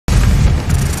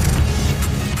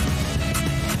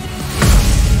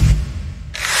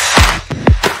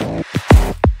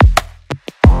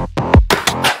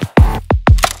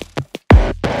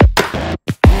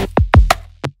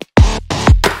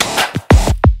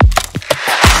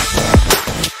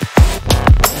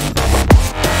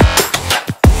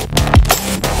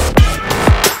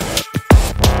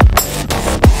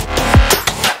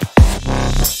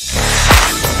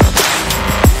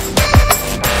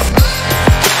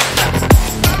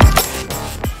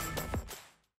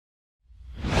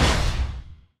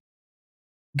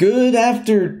Good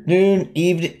afternoon,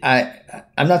 evening.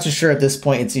 I'm not too sure at this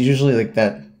point. It's usually like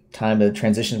that time of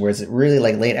transition where it's really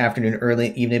like late afternoon,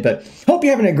 early evening. But hope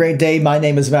you're having a great day. My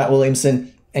name is Matt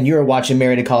Williamson, and you are watching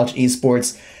Marietta College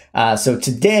Esports. So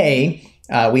today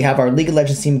we have our League of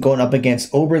Legends team going up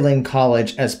against Oberlin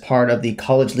College as part of the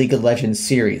College League of Legends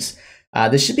series.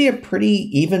 This should be a pretty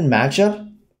even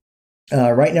matchup.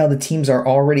 Right now, the teams are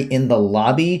already in the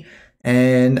lobby.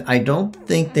 And I don't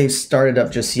think they've started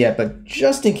up just yet, but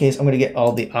just in case, I'm going to get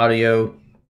all the audio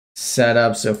set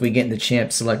up. So if we get into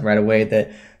champ select right away,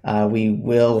 that we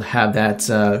will have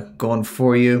that going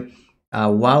for you.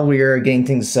 While we are getting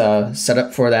things set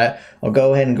up for that, I'll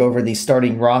go ahead and go over the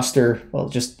starting roster. Well,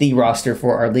 just the roster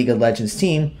for our League of Legends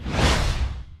team.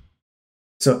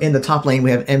 So in the top lane,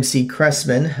 we have MC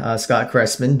Cressman, Scott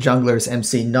Cressman. Jungler is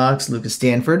MC Knox, Lucas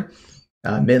Stanford.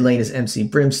 Mid lane is MC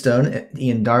Brimstone,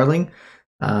 Ian Darling.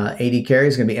 AD carry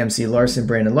is going to be MC Larson,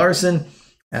 Brandon Larson.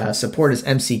 Support is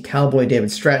MC Cowboy,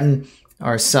 David Stratton.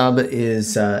 Our sub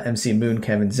is MC Moon,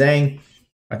 Kevin Zhang.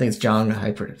 I think it's John. I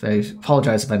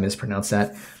apologize if I mispronounced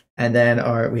that. And then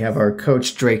we have our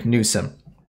coach, Drake Newsom.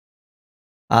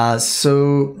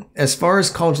 So as far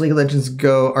as College League of Legends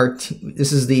go,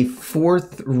 this is the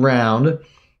 4th round,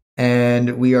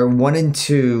 and we are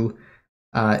 1-2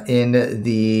 in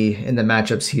the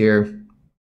matchups here.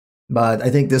 But I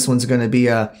think this one's going to be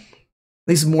at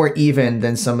least more even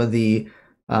than some of the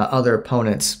other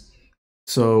opponents.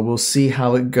 So we'll see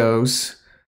how it goes.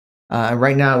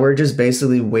 Right now, we're just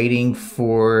basically waiting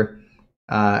for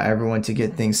everyone to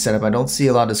get things set up. I don't see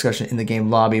a lot of discussion in the game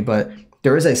lobby, but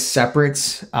there is a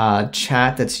separate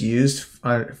chat that's used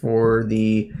for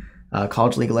the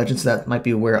College League of Legends. That might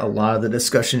be where a lot of the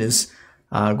discussion is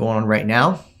going on right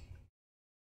now.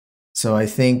 So I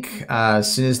think as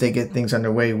soon as they get things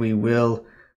underway, we will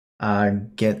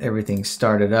get everything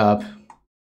started up.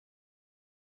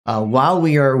 While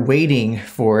we are waiting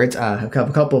for it, a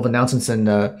couple of announcements and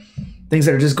things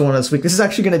that are just going on this week. This is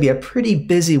actually going to be a pretty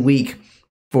busy week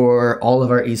for all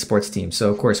of our esports teams. So,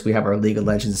 of course, we have our League of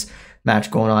Legends match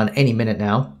going on any minute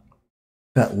now.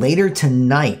 But later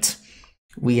tonight,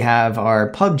 we have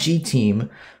our PUBG team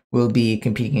will be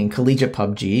competing in Collegiate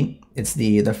PUBG. It's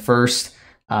the first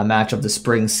match of the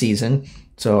spring season.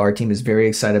 So our team is very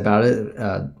excited about it.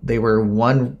 They were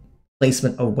one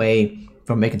placement away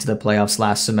from making to the playoffs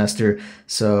last semester.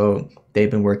 So they've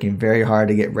been working very hard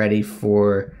to get ready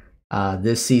for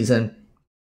this season.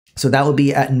 So that will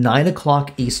be at 9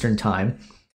 o'clock Eastern time.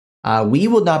 We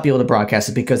will not be able to broadcast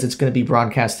it because it's going to be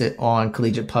broadcasted on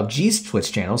Collegiate PUBG's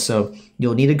Twitch channel. So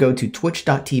you'll need to go to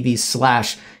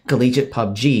twitch.tv/Collegiate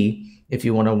PUBG if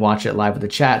you want to watch it live with the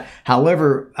chat.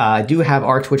 However, I do have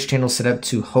our Twitch channel set up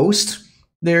to host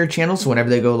their channel. So whenever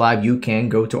they go live, you can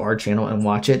go to our channel and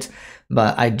watch it.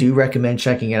 But I do recommend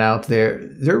checking it out.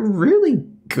 They're really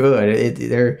good.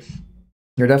 They're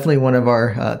definitely one of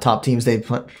our top teams. They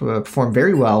performed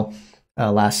very well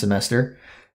last semester.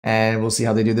 And we'll see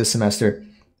how they do this semester.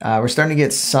 We're starting to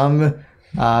get some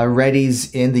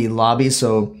readies in the lobby.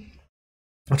 So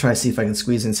I'll try to see if I can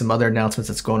squeeze in some other announcements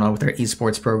that's going on with our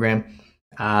esports program.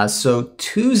 So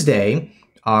Tuesday,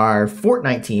 our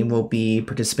Fortnite team will be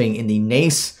participating in the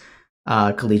NACE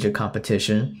collegiate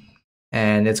competition.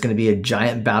 And it's going to be a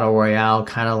giant battle royale,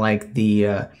 kind of like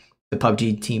the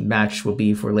PUBG team match will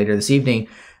be for later this evening.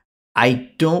 I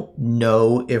don't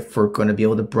know if we're going to be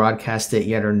able to broadcast it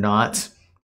yet or not.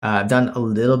 I've done a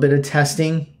little bit of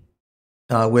testing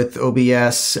with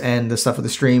OBS and the stuff with the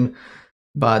stream.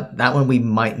 But that one we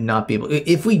might not be able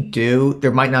to. If we do,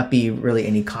 there might not be really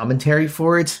any commentary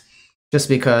for it. Just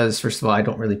because, first of all, I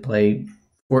don't really play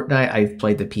Fortnite. I've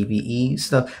played the PvE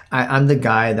stuff. I'm the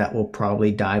guy that will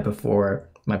probably die before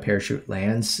my parachute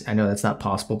lands. I know that's not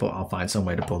possible, but I'll find some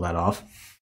way to pull that off.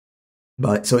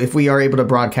 But so if we are able to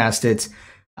broadcast it,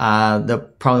 there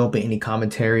probably won't be any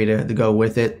commentary to go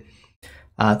with it.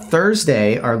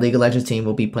 Thursday, our League of Legends team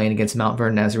will be playing against Mount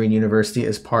Vernon Nazarene University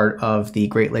as part of the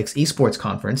Great Lakes Esports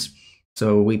Conference.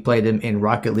 So we played them in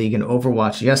Rocket League and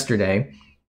Overwatch yesterday,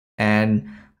 and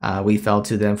we fell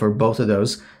to them for both of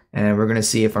those. And we're going to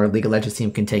see if our League of Legends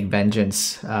team can take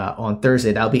vengeance on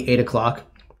Thursday. That'll be 8 o'clock,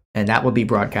 and that will be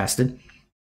broadcasted.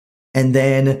 And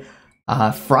then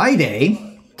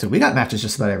Friday, so we got matches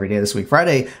just about every day this week.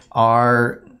 Friday,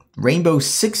 our Rainbow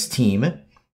Six team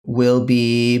will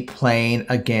be playing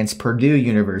against Purdue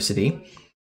University,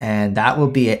 and that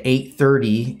will be at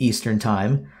 8:30 Eastern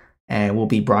time, and we'll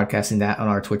be broadcasting that on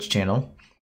our Twitch channel.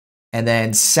 And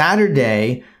then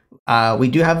Saturday, we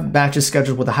do have matches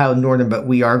scheduled with Ohio Northern, but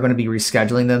we are going to be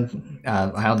rescheduling them.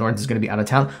 Ohio Northern is going to be out of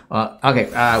town.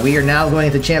 We are now going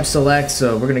into Champ Select,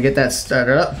 so we're going to get that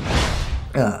started up.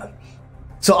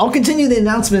 So I'll continue the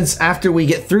announcements after we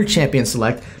get through Champion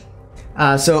Select.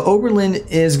 So Oberlin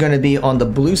is going to be on the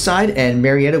blue side, and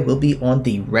Marietta will be on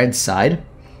the red side.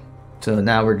 So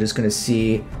now we're just going to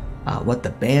see what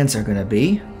the bans are going to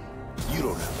be.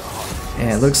 And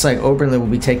it looks like Oberlin will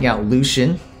be taking out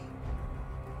Lucian,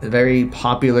 a very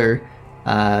popular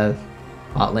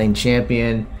bot lane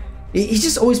champion. He's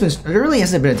just always been, there really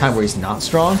hasn't been a time where he's not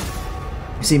strong.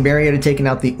 You see Marietta taking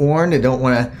out the Ornn. They don't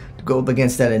want to go up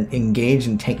against that engage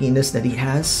and tankiness that he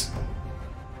has.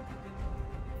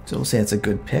 So we'll say it's a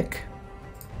good pick.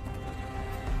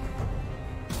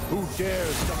 Who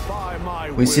dares defy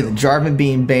my we see the Jarvan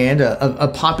being banned,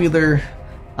 a popular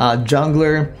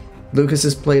jungler. Lucas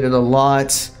has played it a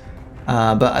lot,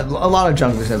 but a lot of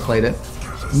junglers have played it.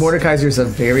 Mordekaiser is a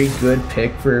very good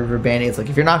pick for banning. It's like,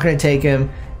 if you're not going to take him,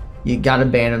 you got to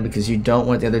ban him because you don't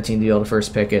want the other team to be able to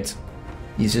first pick it.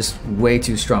 He's just way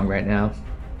too strong right now.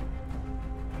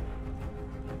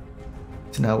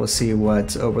 So now we'll see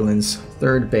what Oberlin's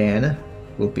third ban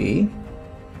will be.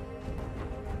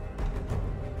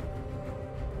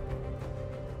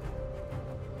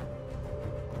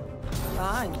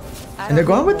 And they're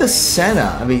going with the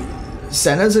Senna. I mean,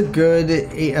 Senna's a good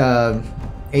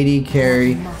AD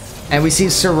carry. And we see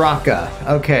Soraka.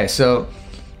 Okay, so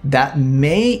that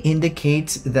may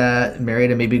indicate that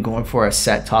Marietta may be going for a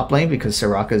set top lane because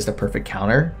Soraka is the perfect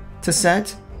counter to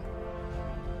set.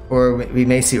 Or we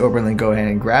may see Oberlin go ahead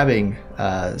and grabbing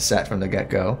set from the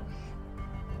get-go.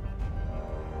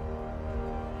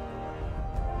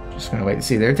 Just gonna wait to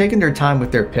see. They're taking their time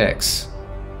with their picks.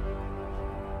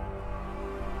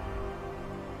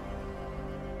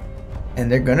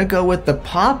 And they're gonna go with the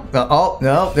pop. Oh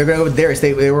no, they're gonna go with Darius.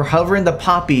 They were hovering the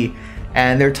Poppy,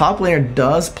 and their top laner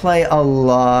does play a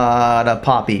lot of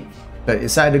Poppy, but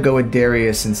decided to go with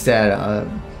Darius instead.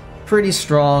 Pretty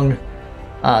strong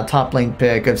top lane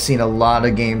pick. I've seen a lot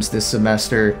of games this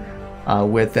semester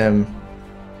with him.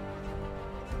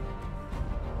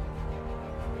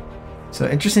 So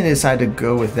interesting they decided to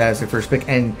go with that as their first pick,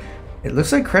 and it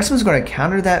looks like Cressman's going to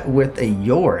counter that with a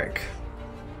Yorick.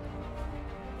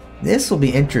 This will be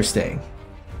interesting.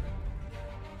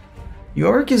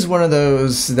 Yorick is one of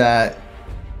those that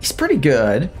he's pretty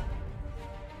good.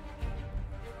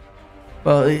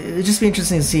 Well, it'd just be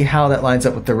interesting to see how that lines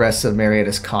up with the rest of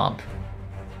Marietta's comp.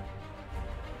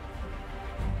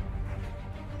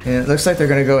 And it looks like they're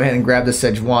going to go ahead and grab the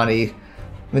Sejuani. I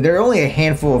mean, there are only a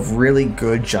handful of really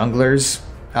good junglers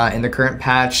in the current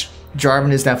patch.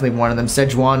 Jarvan is definitely one of them.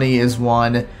 Sejuani is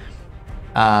one.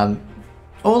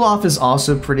 Olaf is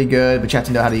also pretty good, but you have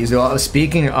to know how to use it.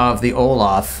 Speaking of the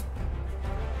Olaf,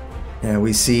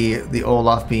 we see the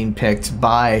Olaf being picked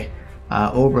by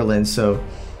Oberlin. So,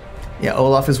 yeah,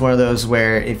 Olaf is one of those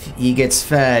where if he gets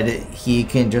fed, he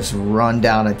can just run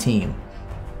down a team.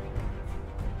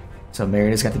 So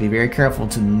Marietta's got to be very careful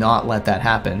to not let that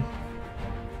happen.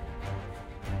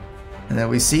 And then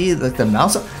we see like the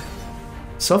mouse.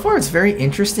 So far, it's very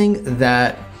interesting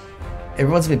that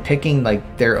everyone's been picking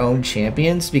like their own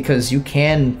champions because you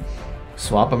can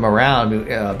swap them around.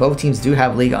 Both teams do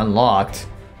have League unlocked.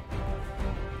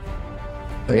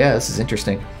 So yeah, this is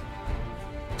interesting.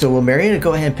 So will Marietta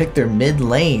go ahead and pick their mid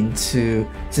lane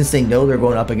since they know they're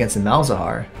going up against the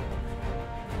Malzahar?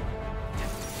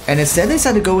 And instead they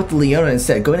decided to go with the Leona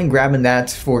instead. Go ahead and grabbing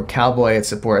that for Cowboy at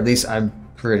support. At least I'm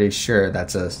pretty sure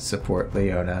that's a support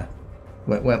Leona.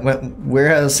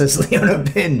 Where else has Leona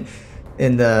been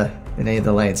in any of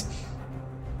the lanes?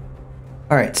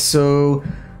 Alright, so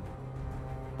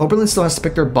Oberlin still has to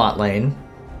pick their bot lane.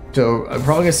 So I'm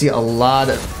probably going to see a lot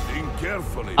of...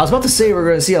 I was about to say we're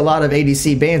going to see a lot of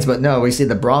ADC bans, but no, we see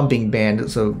the Braum being banned,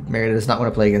 so Marietta does not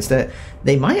want to play against it.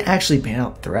 They might actually ban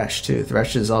out Thresh too.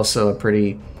 Thresh is also a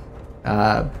pretty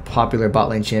popular bot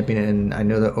lane champion, and I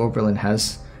know that Oberlin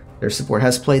their support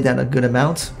has played that a good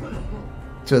amount.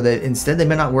 So that instead they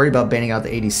may not worry about banning out the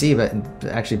ADC, but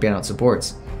actually ban out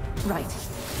supports. Right.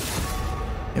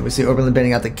 And we see Oberlin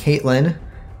banning out the Caitlyn.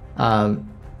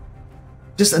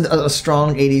 Just a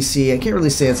strong ADC. I can't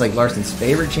really say it's like Larson's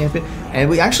favorite champion. And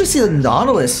we actually see the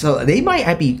Nautilus, so they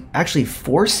might be actually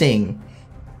forcing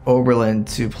Oberlin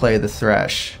to play the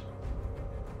Thresh.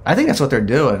 I think that's what they're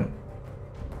doing.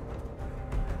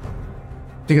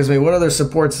 Because I mean, what other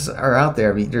supports are out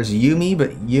there? I mean, there's Yuumi,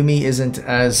 but Yuumi isn't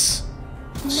as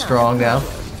strong now.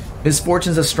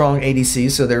 Misfortune's a strong ADC,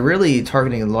 so they're really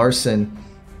targeting Larson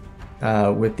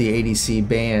with the ADC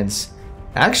bans.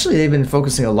 Actually, they've been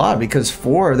focusing a lot because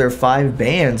 4 of their 5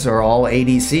 bans are all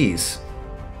ADCs.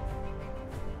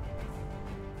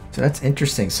 So that's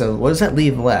interesting. So what does that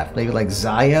leave left? Maybe like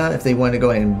Xayah if they want to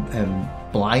go ahead and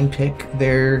blind pick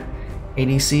their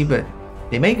ADC, but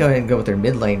They may go ahead and go with their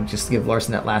mid lane just to give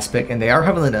Larson that last pick, and they are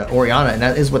having the Orianna, and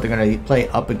that is what they're going to play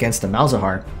up against the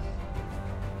Malzahar.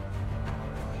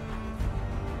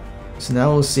 So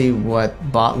now we'll see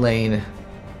what bot lane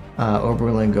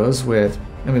Oberlin goes with.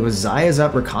 I mean, with Zaya's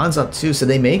up, Rakan's up too, so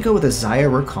they may go with a Zaya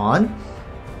Rakan.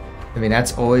 I mean,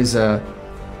 that's always a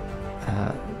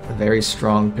very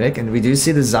strong pick, and we do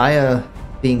see the Zaya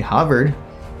being hovered.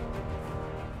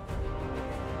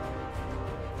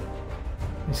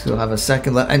 We still have a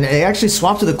second left, and they actually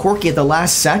swapped to the Corki at the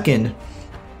last second.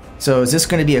 So is this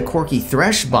going to be a Corki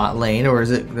Thresh bot lane, or are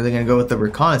they going to go with the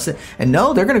Rakan instead? And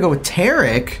no, they're going to go with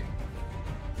Taric.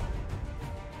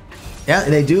 Yeah,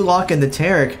 they do lock in the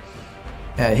Taric.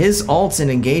 His ults and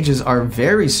engages are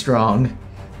very strong.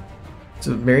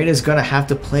 So Marietta's going to have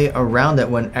to play around it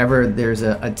whenever there's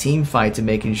a team fight to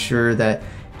making sure that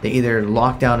they either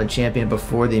lock down a champion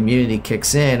before the immunity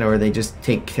kicks in, or they just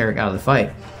take Taric out of the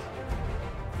fight.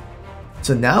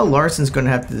 So now Larson's going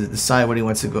to have to decide what he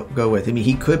wants to go with. I mean,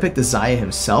 he could pick the Zaya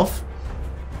himself.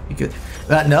 He could.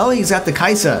 No, he's got the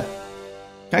Kai'Sa.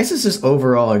 Kai'Sa's just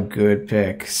overall a good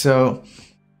pick. So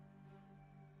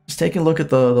just taking a look at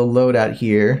the loadout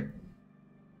here.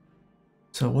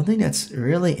 So one thing that's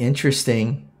really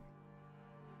interesting.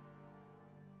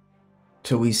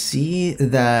 So we see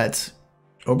that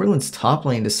Oberlin's top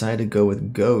lane decided to go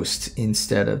with Ghost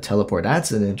instead of Teleport.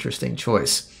 That's an interesting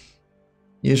choice.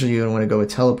 Usually you don't want to go with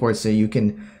Teleport so you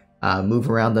can move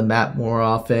around the map more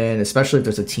often, especially if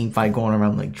there's a team fight going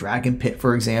around like Dragon Pit,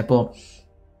 for example.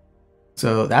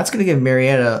 So that's going to give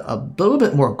Marietta a little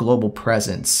bit more global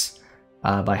presence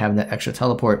by having that extra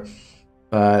Teleport.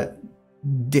 But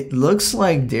it looks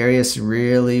like Darius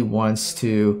really wants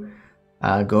to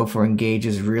go for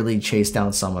engages, really chase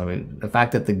down someone. I mean, the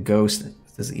fact that the Ghost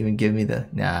doesn't even give me the...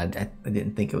 Nah, I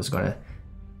didn't think it was going to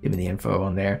give me the info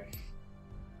on there.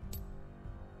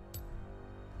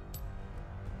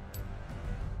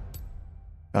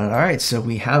 Alright, so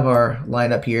we have our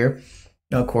lineup here.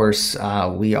 Of course,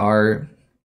 we are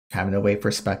having to wait for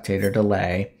spectator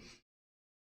delay.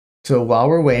 So while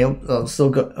we're waiting,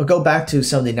 I'll go back to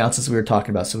some of the announcements we were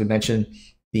talking about. So we mentioned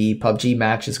the PUBG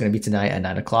match is going to be tonight at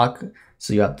 9 o'clock.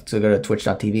 So you have to go to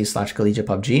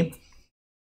twitch.tv/collegiatepubg.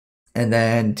 And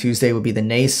then Tuesday will be the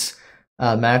NACE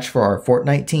match for our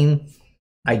Fortnite team.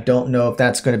 I don't know if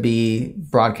that's going to be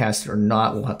broadcast or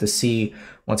not. We'll have to see.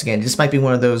 Once again, this might be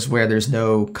one of those where there's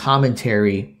no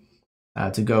commentary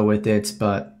to go with it,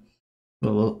 but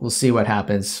we'll see what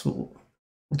happens. We'll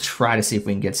try to see if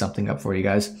we can get something up for you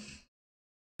guys.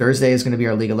 Thursday is going to be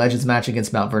our League of Legends match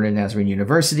against Mount Vernon Nazarene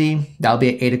University. That'll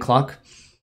be at 8 o'clock.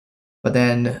 But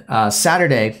then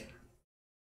Saturday,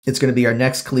 it's going to be our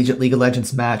next Collegiate League of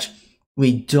Legends match.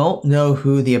 We don't know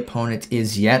who the opponent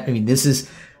is yet. I mean,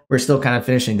 we're still kind of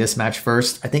finishing this match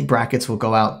first. I think brackets will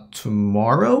go out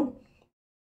tomorrow.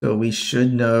 So we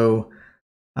should know.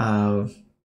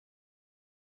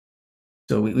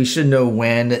 We should know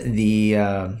when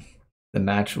the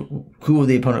match, who will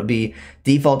the opponent be.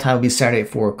 Default time will be Saturday at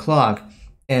 4 o'clock.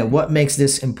 And what makes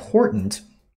this important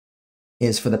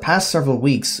is for the past several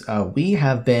weeks, we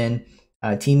have been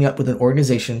teaming up with an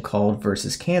organization called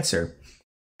Versus Cancer,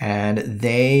 and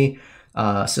they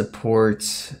support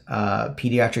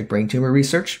pediatric brain tumor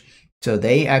research. So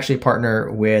they actually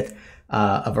partner with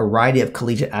a variety of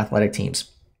collegiate athletic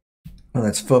teams, whether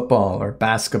that's football or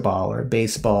basketball or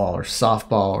baseball or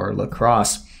softball or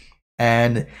lacrosse.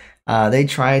 And they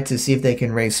try to see if they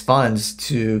can raise funds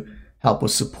to help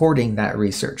with supporting that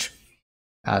research.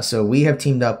 So we have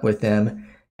teamed up with them,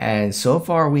 and so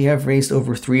far we have raised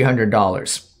over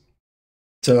 $300.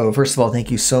 So first of all,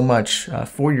 thank you so much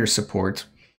for your support.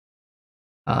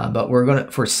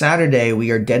 But for Saturday,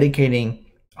 we are dedicating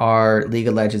our League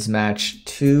of Legends match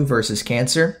to Versus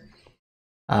Cancer.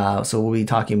 So we'll be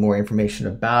talking more information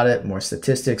about it, more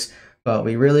statistics, but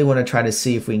we really want to try to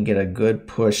see if we can get a good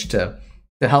push to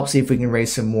help see if we can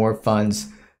raise some more funds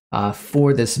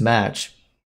for this match.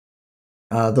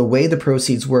 The way the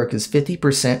proceeds work is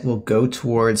 50% will go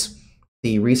towards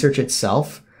the research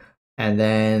itself, and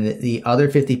then the other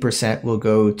 50% will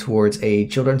go towards a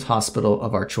children's hospital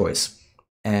of our choice.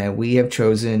 And we have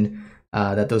chosen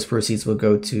that those proceeds will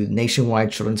go to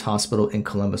Nationwide Children's Hospital in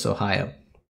Columbus, Ohio.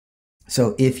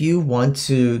 So if you want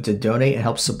to donate and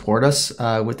help support us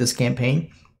with this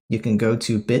campaign, you can go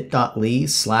to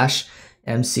bit.ly/MC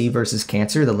versus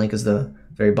cancer. The link is the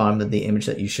very bottom of the image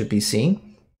that you should be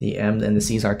seeing. The M and the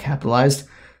C's are capitalized.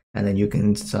 And then you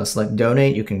can select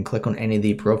donate. You can click on any of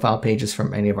the profile pages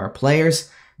from any of our players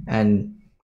and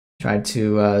try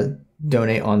to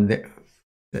donate on the...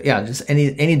 Yeah, just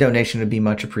any donation would be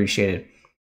much appreciated.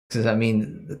 Because, I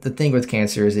mean, the thing with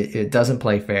Cancer is it doesn't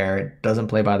play fair. It doesn't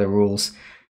play by the rules.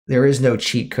 There is no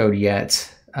cheat code yet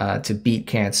to beat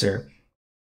Cancer.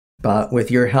 But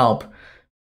with your help,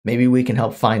 maybe we can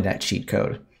help find that cheat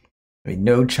code. I mean,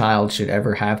 no child should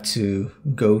ever have to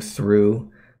go through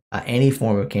any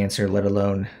form of cancer, let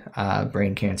alone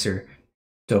brain cancer.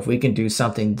 So if we can do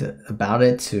something about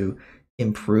it to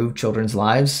improve children's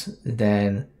lives,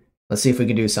 then let's see if we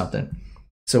can do something.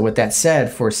 So with that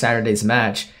said, for Saturday's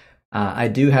match, I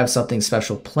do have something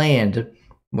special planned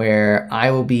where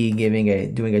I will be doing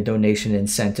a donation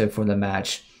incentive for the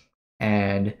match,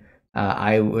 and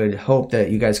I would hope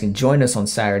that you guys can join us on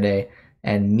Saturday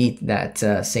and meet that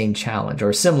same challenge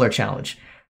or a similar challenge.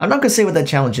 I'm not going to say what that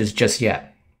challenge is just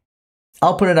yet.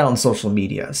 I'll put it out on social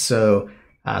media, so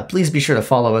please be sure to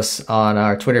follow us on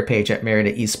our Twitter page at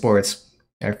Marietta Esports,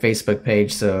 our Facebook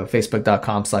page, so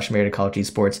facebook.com/Marietta College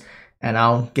Esports, and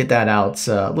I'll get that out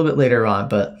a little bit later on.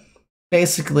 But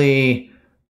basically,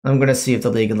 I'm going to see if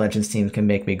the League of Legends team can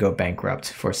make me go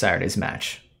bankrupt for Saturday's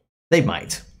match. They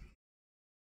might.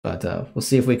 But we'll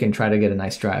see if we can try to get a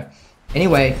nice drive.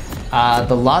 Anyway,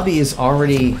 the lobby is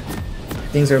already...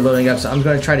 Things are loading up, so I'm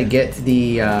going to try to get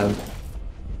the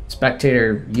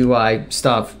spectator UI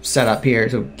stuff set up here.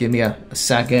 So give me a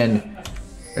second.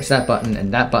 There's that button,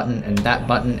 and that button, and that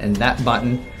button, and that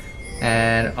button.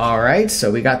 And alright,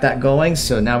 so we got that going.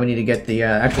 So now we need to get the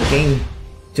actual game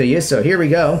to you. So here we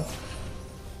go.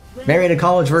 Marietta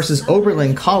College versus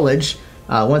Oberlin College.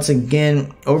 Once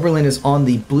again, Oberlin is on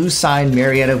the blue side.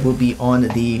 Marietta will be on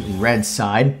the red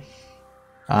side.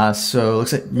 So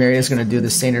looks like Marietta's going to do the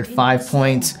standard 5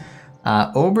 points.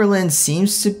 Oberlin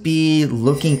seems to be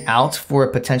looking out for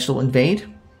a potential invade.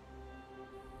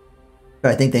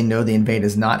 But I think they know the invade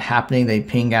is not happening. They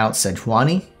ping out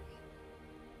Sejuani.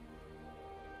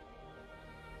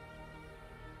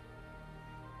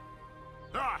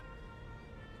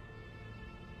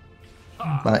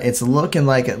 But it's looking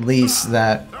like at least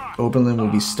that Oberlin will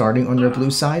be starting on their blue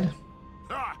side.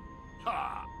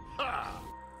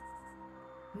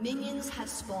 Minions have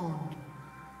spawned.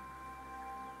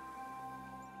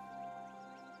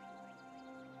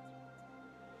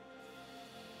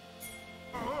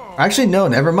 Actually, no,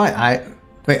 never mind.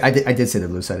 I did say the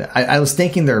blue side. I was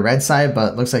thinking their red side,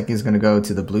 but it looks like he's going to go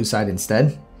to the blue side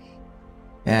instead.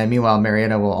 And meanwhile,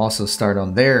 Marietta will also start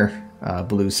on their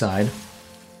blue side.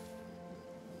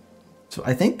 So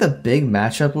I think the big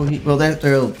matchup will be... Well,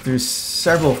 there's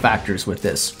several factors with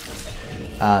this.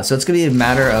 So it's going to be a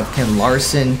matter of can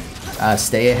Larson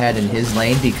stay ahead in his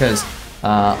lane, because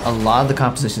a lot of the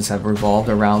compositions have revolved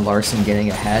around Larson getting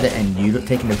ahead and you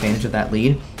taking advantage of that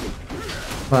lead.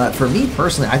 But for me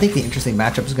personally, I think the interesting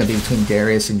matchup is going to be between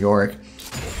Darius and Yorick.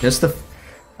 Just the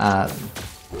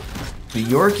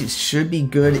Yorick should be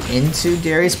good into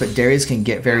Darius, but Darius can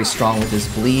get very strong with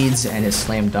his bleeds and his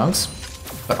slam dunks.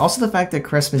 But also the fact that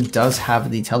Cressman does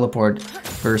have the teleport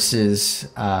versus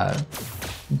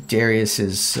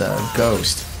Darius's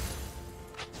Ghost.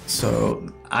 So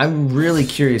I'm really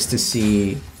curious to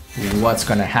see what's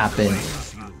going to happen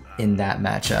in that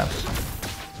matchup.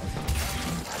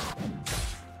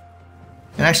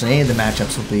 And actually, any of the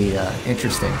matchups will be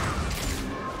interesting.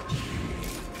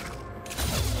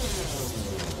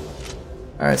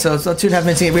 Alright, so it's 2.5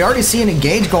 minutes in. We already see an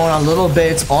engage going on a little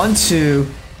bit onto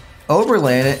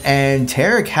Oberlin, and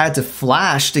Tarek had to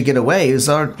flash to get away. He was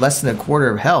less than a quarter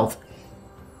of health.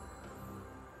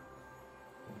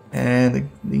 And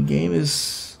the game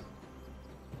is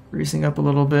freezing up a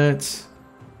little bit.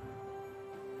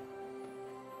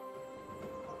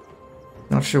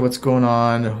 Not sure what's going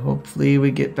on. Hopefully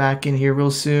we get back in here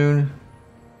real soon.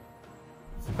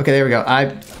 Okay, there we go.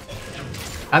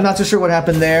 I'm not too sure what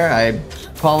happened there. I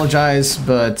apologize,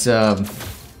 but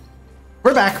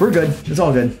we're back. We're good. It's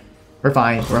all good. We're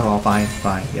fine. We're all fine.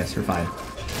 Fine. Yes, we're fine.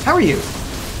 How are you?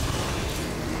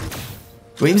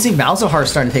 We even see Malzahar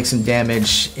starting to take some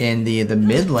damage in the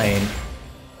mid lane.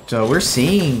 So we're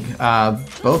seeing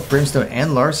both Brimstone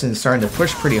and Larson starting to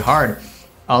push pretty hard.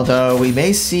 Although we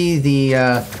may see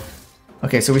the...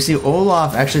 okay, so we see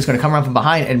Olaf actually is going to come around from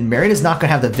behind, and Marietta's not going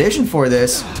to have the vision for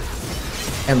this.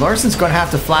 And Larson's going to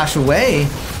have to flash away.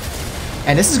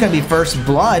 And this is going to be first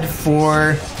blood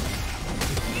for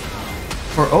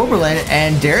Oberlin,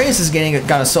 and Darius is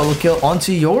got a solo kill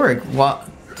onto Yorick,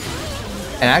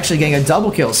 and actually getting a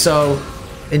double kill. So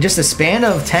in just a span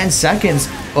of 10 seconds,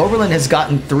 Oberlin has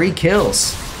gotten 3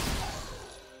 kills.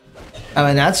 I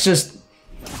mean, that's just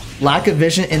lack of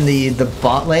vision in the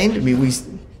bot lane. I mean,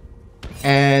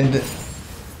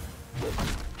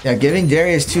 yeah, giving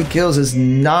Darius 2 kills is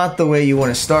not the way you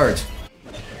want to start.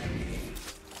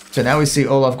 So now we see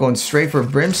Olaf going straight for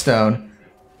Brimstone.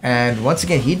 And once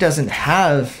again, he doesn't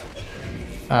have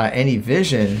any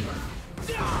vision.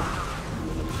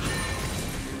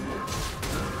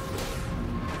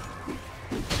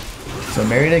 So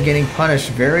Marietta getting punished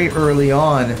very early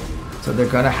on. So they're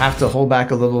going to have to hold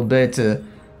back a little bit to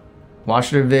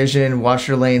watch their vision, watch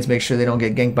their lanes, make sure they don't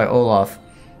get ganked by Olaf.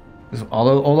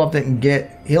 Although Olaf didn't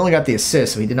get, he only got the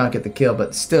assist, so he did not get the kill,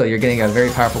 but still, you're getting a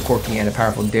very powerful Corki and a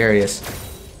powerful Darius.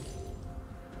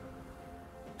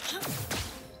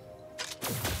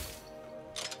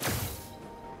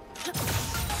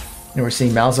 And we're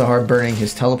seeing Malzahar burning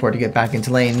his teleport to get back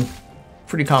into lane.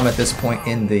 Pretty common at this point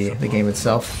in the game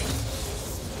itself.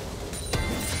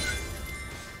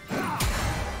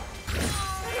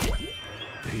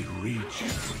 They reach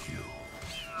for you.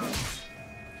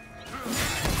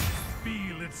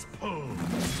 Feel its pull.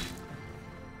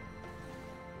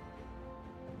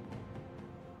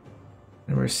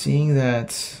 And we're seeing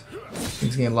that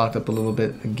things getting locked up a little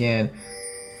bit again.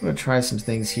 I'm going to try some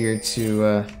things here to see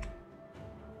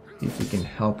if we can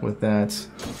help with that.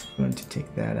 I'm going to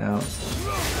take that out.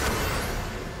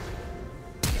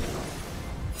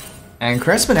 And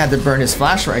Crespin had to burn his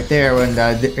flash right there when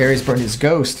Ares burned his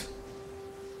ghost.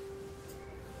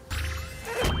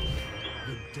 The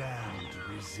damned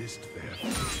resist their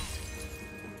fate.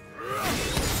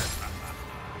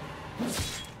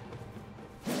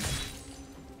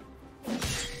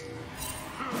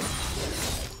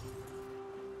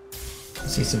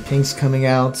 See some pinks coming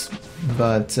out,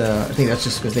 but I think that's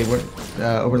just because they weren't.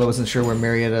 Oberlin wasn't sure where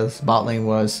Marietta's bot lane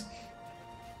was.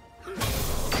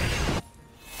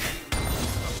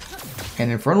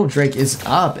 And Infernal Drake is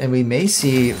up, and we may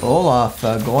see Olaf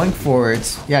going for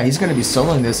it. Yeah, he's going to be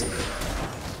soloing this.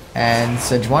 And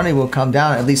Sejuani will come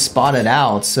down, at least spot it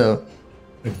out. So,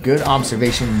 a good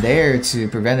observation there to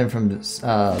prevent him from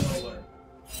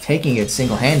taking it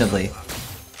single-handedly.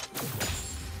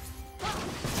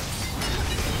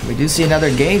 We do see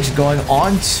another gauge going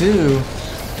on to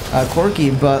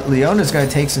Corki, but Leona's going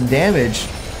to take some damage.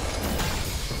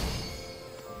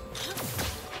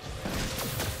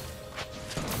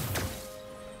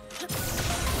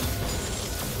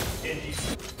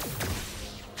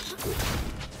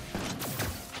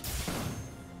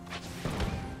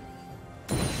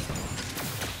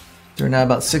 We're now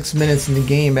about 6 minutes in the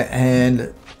game,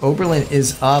 and Oberlin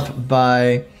is up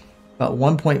by about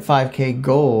 1.5k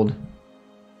gold.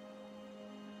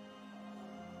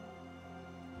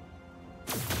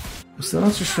 I'm still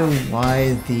not so sure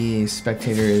why the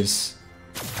spectator is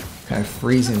kind of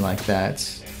freezing like that.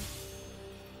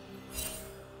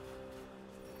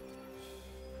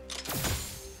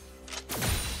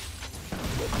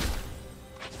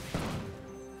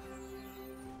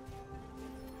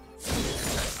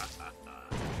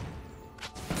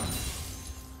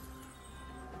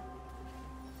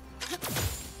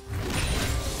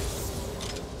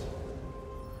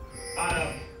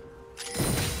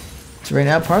 So right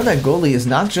now, part of that gold lead is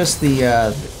not just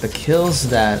the kills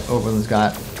that Oberlin's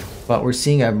got, but we're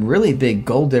seeing a really big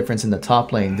gold difference in the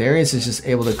top lane. Darius is just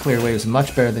able to clear waves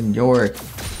much better than Yorick.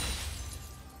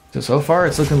 So far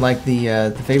it's looking like the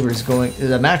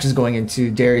match is going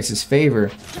into Darius's favor.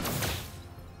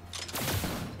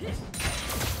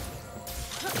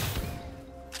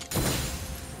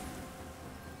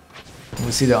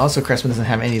 We see that also Crespin doesn't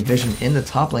have any vision in the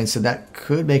top lane, so that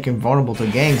could make him vulnerable to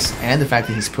ganks, and the fact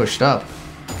that he's pushed up.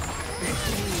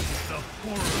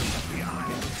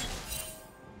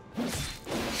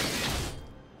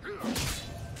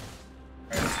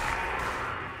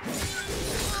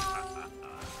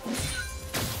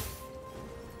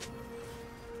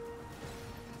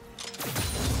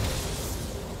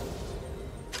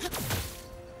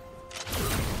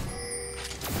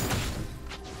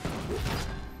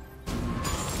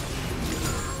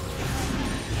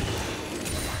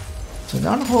 So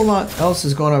not a whole lot else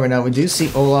is going on right now. We do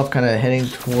see Olaf kind of heading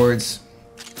towards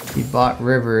the bot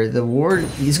river. The ward,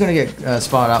 he's going to get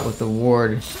spotted out with the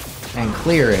ward and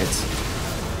clear it.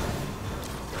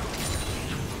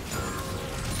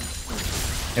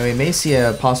 And we may see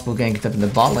a possible gank up in the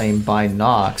bot lane by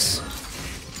Nox.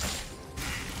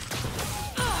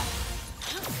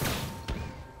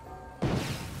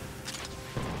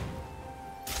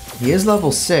 He is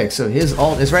level 6, so his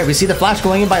ult is right. We see the flash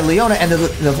going in by Leona, and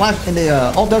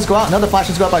the ult does go out. Another flash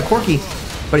does go out by Corki,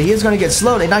 but he is going to get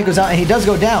slowed. Ignite goes out, and he does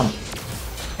go down.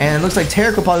 And it looks like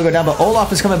Tarek will probably go down, but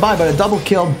Olaf is coming by, but a double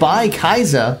kill by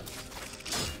Kai'Sa.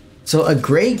 So a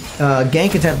great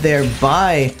gank attempt there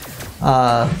by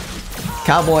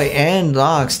Cowboy and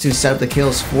Nox to set up the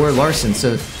kills for Larson.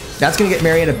 So that's going to get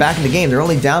Marietta back in the game. They're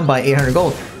only down by 800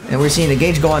 gold. And we're seeing a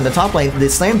gauge go on the top lane. The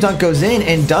slam dunk goes in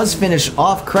and does finish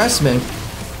off Crespin.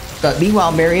 But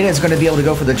meanwhile, Marietta is going to be able to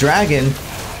go for the dragon.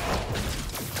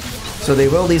 So they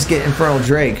will at least get Infernal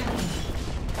Drake.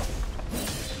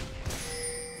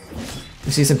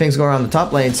 You see some things going on in the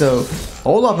top lane. So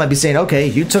Olaf might be saying, okay,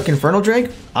 you took Infernal Drake?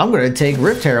 I'm going to take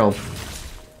Rift Herald.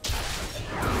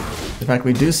 In fact,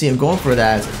 we do see him going for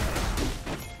that.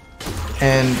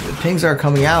 And pings are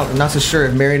coming out. I'm not so sure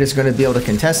if Marietta is going to be able to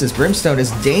contest this. Brimstone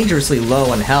is dangerously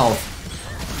low on health.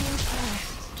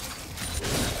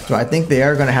 So I think they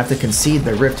are going to have to concede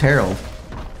the Rift Herald.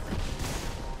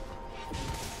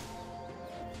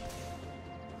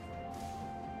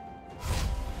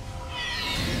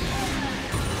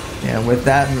 And with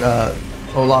that,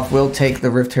 Olaf will take the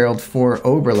Rift Herald for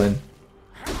Oberlin.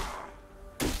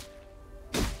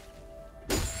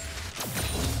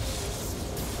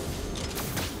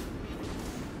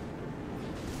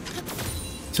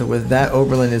 So with that,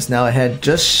 Oberlin is now ahead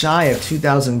just shy of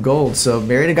 2,000 gold. So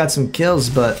Marietta got some kills,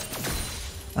 but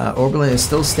Oberlin is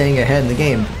still staying ahead in the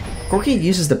game. Corki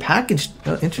uses the package.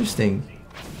 Oh, interesting.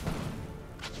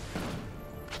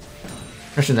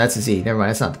 Actually, that's a Z. Never mind,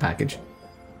 that's not the package.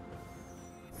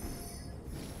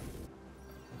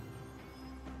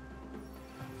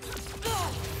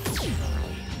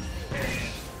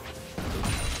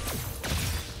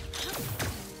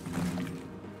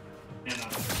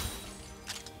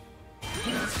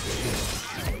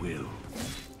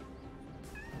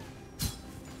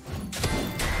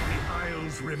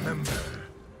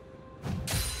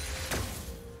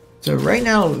 So right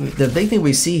now, the big thing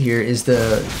we see here is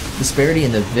the disparity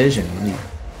in the vision.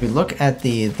 If we look at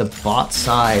the bot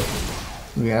side,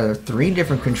 we have 3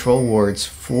 different control wards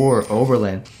for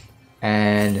Oberlin,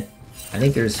 and I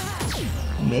think there's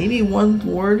maybe 1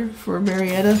 ward for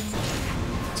Marietta.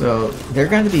 So they're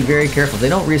going to be very careful. If they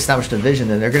don't reestablish the vision,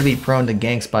 then they're going to be prone to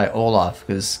ganks by Olaf,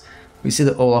 because we see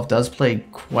that Olaf does play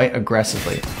quite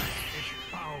aggressively.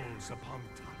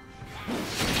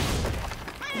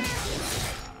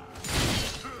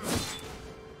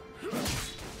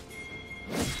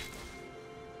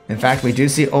 In fact, we do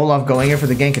see Olaf going in for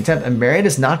the gank attempt, and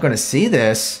Marietta's not going to see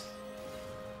this.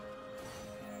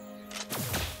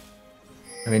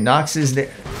 I mean, Nox is there.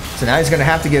 So now he's going to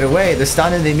have to get away. The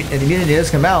stun and the immunity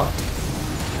does come out.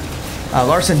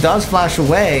 Larson does flash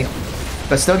away,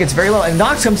 but still gets very low. And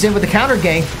Nox comes in with the counter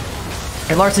gank,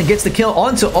 and Larson gets the kill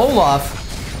onto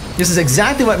Olaf. This is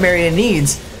exactly what Marietta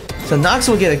needs. So Nox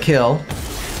will get a kill.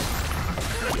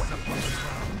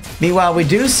 Meanwhile, we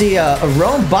do see a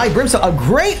roam by Brimstone. A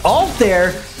great ult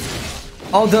there.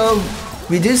 Although,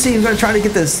 we do see he's going to try to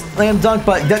get this slam dunk,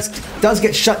 but that does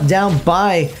get shut down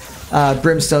by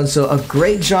Brimstone. So a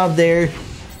great job there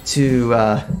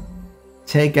to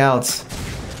take out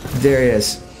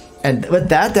Darius. And with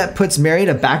that, that puts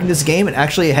Marietta back in this game and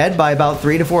actually ahead by about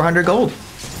 300 to 400 gold.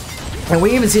 And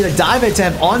we even see the dive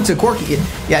attempt onto Corki.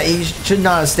 Yeah, he should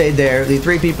not have stayed there. The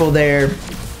 3 people there,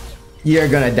 you're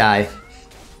going to die.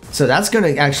 So that's going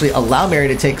to actually allow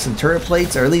Marietta to take some turret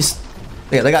plates, or at least,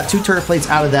 yeah, they got 2 turret plates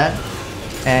out of that.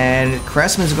 And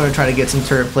Cressman's going to try to get some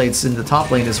turret plates in the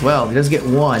top lane as well. He does get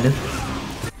 1.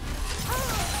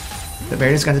 But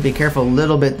Marietta's got to be careful a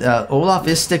little bit. Olaf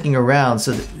is sticking around,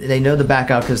 so they know the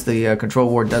back out because the control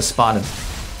ward does spot him.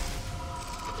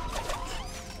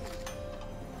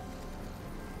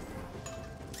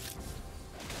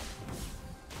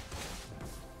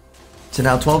 So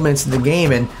now 12 minutes in the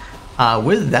game, and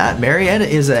with that, Marietta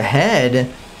is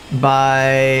ahead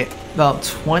by about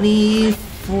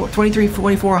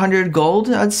 2,400 gold,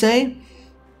 I'd say.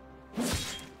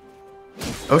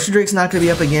 Ocean Drake's not going to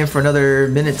be up again for another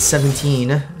minute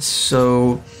 17,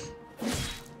 so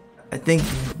I think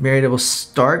Marietta will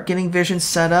start getting vision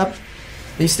set up.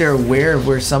 At least they're aware of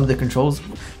where some of the controls.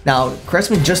 Now,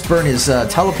 Cressman just burned his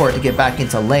teleport to get back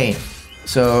into lane,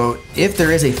 so if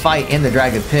there is a fight in the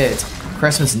Dragon Pit,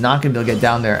 Cressman's not going to be able to get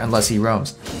down there unless he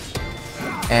roams.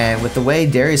 And with the way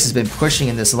Darius has been pushing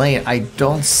in this lane, I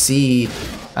don't see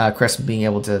Cressman being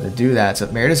able to do that. So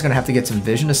Marietta's going to have to get some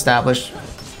vision established.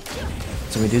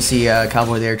 So we do see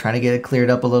Cowboy there trying to get it cleared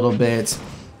up a little bit.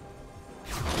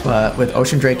 But with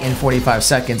Ocean Drake in 45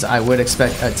 seconds, I would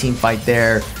expect a team fight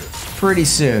there pretty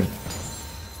soon.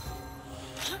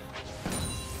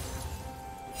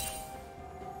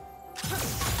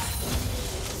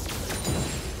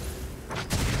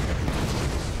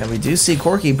 And we do see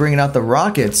Corki bringing out the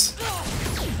rockets.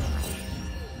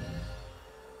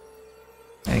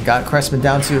 And got Cressman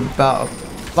down to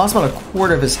lost about a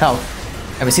quarter of his health.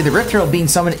 And we see the Rift Herald being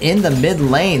summoned in the mid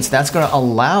lane, so that's going to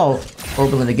allow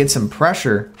Oberlin to get some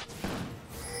pressure.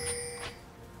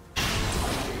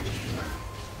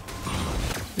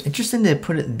 Interesting to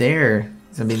put it there.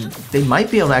 I mean, they might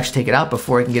be able to actually take it out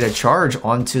before it can get a charge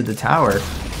onto the tower.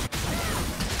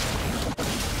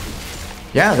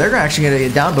 Yeah, they're actually going to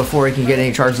get down before it can get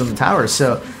any charges on the tower.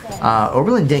 So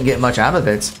Oberlin didn't get much out of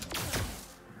it.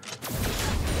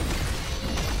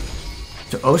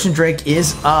 So Ocean Drake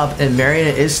is up and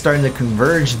Marietta is starting to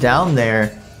converge down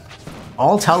there.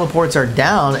 All teleports are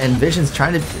down and Vision's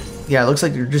trying to... Yeah, it looks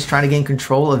like they're just trying to gain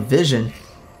control of Vision.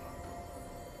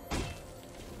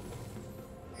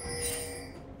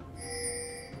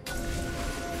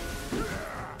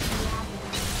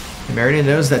 Marietta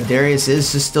knows that Darius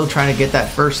is just still trying to get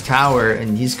that first tower,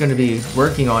 and he's going to be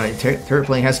working on it. Turret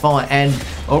plane has fallen, and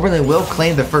Oberlin will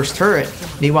claim the first turret.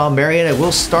 Meanwhile, Marietta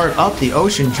will start up the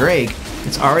Ocean Drake.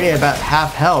 It's already about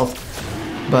half health,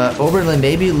 but Oberlin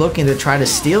may be looking to try to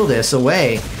steal this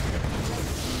away.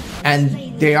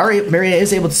 And Marietta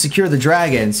is able to secure the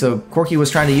dragon, so Corki was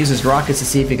trying to use his rockets to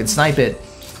see if he could snipe it.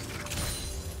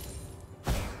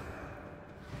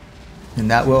 And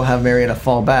that will have Marietta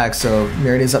fall back, so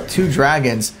Marietta's up 2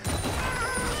 dragons.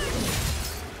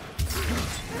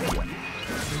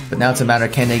 But now it's a matter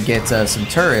of can they get some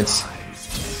turrets.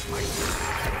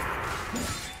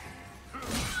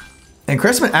 And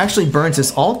Crestman actually burns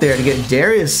his ult there to get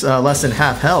Darius less than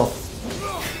half health.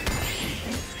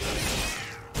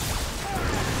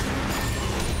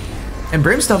 And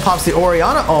Brimstone pops the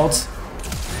Orianna ult.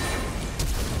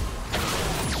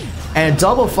 And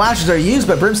double flashes are used,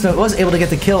 but Brimstone was able to get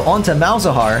the kill onto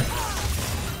Malzahar.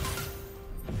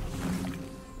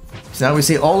 So now we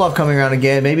see Olaf coming around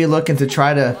again, maybe looking to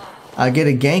try to get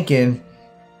a gank in.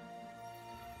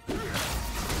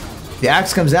 The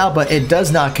axe comes out, but it does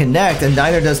not connect, and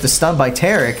neither does the stun by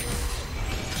Tarek.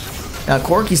 Now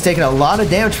Corki's taking a lot of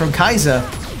damage from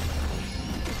Kai'Sa.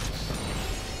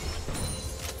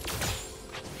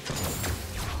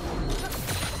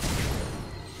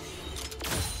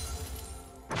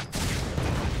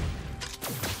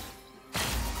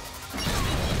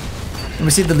 And we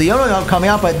see the Leona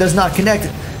coming out, but it does not connect.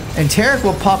 And Tarek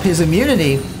will pop his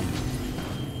immunity.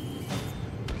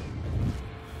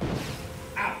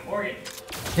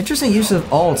 Interesting use of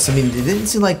ults. I mean, it didn't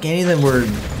seem like any of them were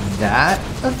that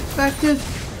effective.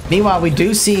 Meanwhile, we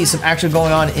do see some action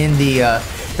going on in the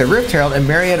Rift Herald, and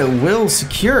Marietta will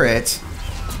secure it.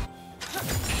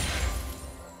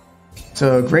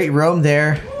 So a great roam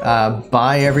there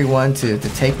by everyone to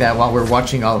take that while we're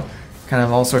watching all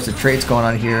sorts of trades going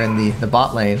on here in the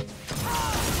bot lane.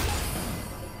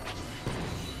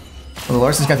 Well,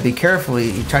 Larson's got to be careful.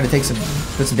 He tried to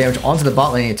put some damage onto the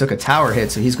bot lane. He took a tower hit,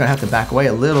 so he's going to have to back away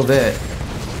a little bit.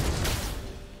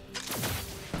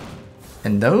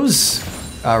 And those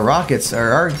rockets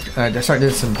are starting to do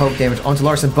some poke damage onto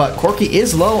Larson, but Corki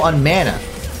is low on mana.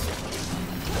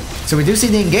 So we do see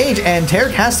the engage, and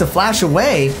Tarek has to flash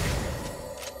away.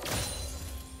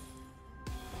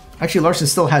 Actually, Larson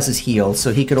still has his heal,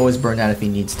 so he could always burn that if he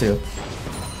needs to.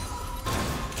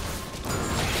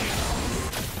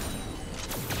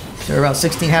 So we're about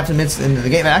 16 half minutes into the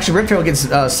game. And actually, Rift Herald gets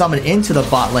summoned into the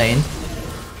bot lane.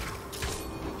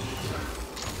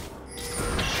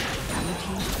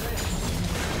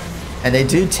 And they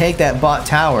do take that bot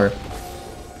tower.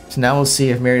 So now we'll see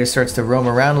if Marietta starts to roam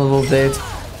around a little bit.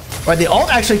 But the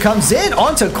ult actually comes in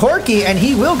onto Corki, and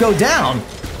he will go down.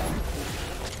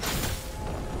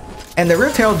 And the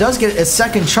Rift Herald does get a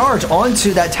second charge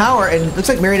onto that tower, and it looks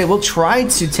like Marietta will try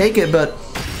to take it, but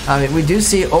we do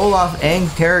see Olaf and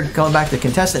Tarek going back to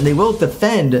contest it, and they will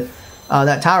defend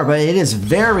that tower, but it is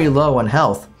very low on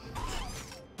health.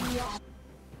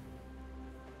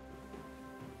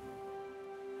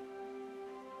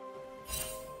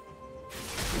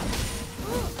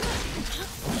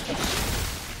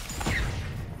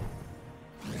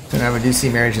 So now we do see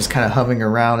Marietta just kind of hovering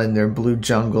around in their blue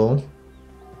jungle.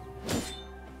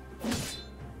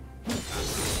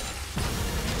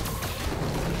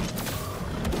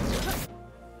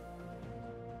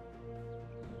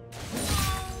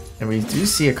 And we do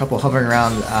see a couple hovering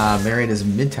around Marietta's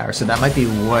mid tower, so that might be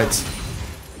what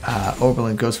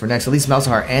Oberlin goes for next. At least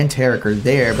Malzahar and Tarek are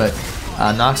there, but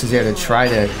Nox is there to try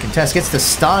to contest. Gets the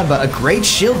stun, but a great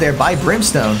shield there by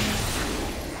Brimstone.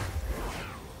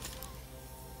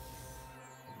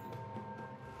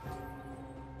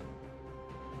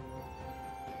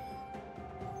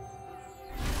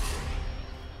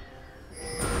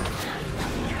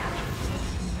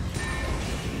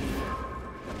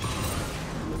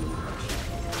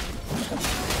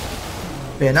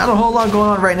 Yeah, not a whole lot going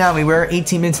on right now. I mean, we're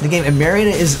 18 minutes in the game, and Marietta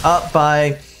is up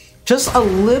by just a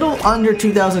little under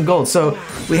 2,000 gold. So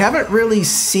we haven't really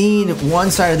seen one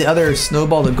side or the other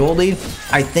snowball the gold lead.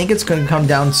 I think it's going to come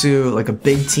down to like a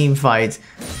big team fight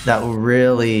that will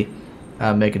really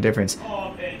make a difference.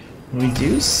 We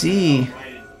do see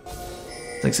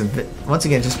like some, once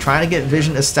again, just trying to get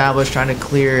vision established, trying to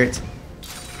clear it.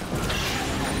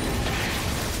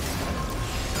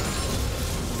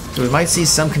 So we might see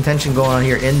some contention going on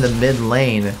here in the mid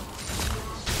lane.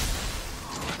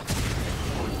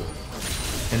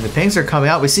 And the pings are coming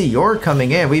out. We see York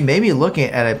coming in. We may be looking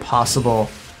at a possible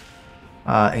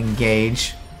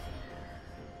engage.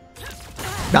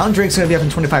 Mountain Drake's going to be up in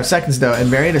 25 seconds though, and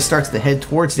Marietta starts to head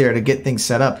towards there to get things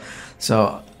set up.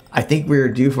 So I think we're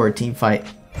due for a team fight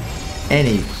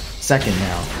any second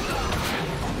now.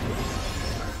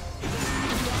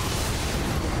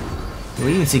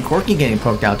 We even see Corky getting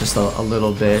poked out just a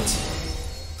little bit.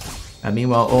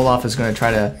 Meanwhile, Olaf is going to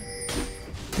try to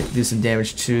do some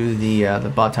damage to the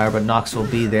bot tower, but Nox will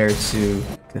be there to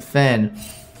defend.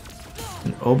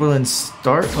 And Oberlin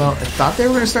start, well, I thought they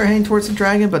were going to start heading towards the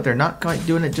dragon, but they're not quite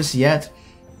doing it just yet.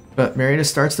 But Marietta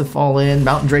starts to fall in.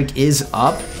 Mountain Drake is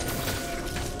up.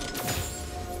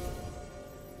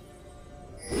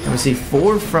 And we see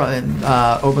 4 from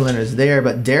Oberlin is there,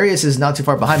 but Darius is not too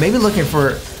far behind. Maybe looking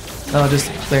for,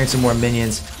 just clearing some more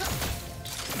minions.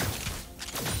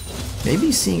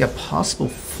 Maybe seeing a possible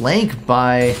flank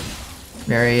by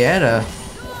Marietta.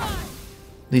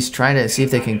 At least trying to see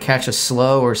if they can catch a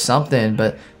slow or something,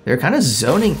 but they're kind of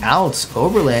zoning out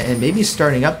Oberlin and maybe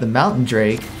starting up the Mountain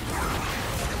Drake. In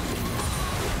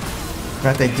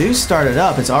fact, they do start it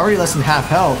up. It's already less than half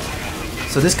health.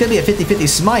 So this could be a 50-50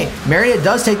 smite. Marietta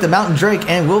does take the Mountain Drake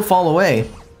and will fall away.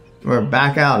 Or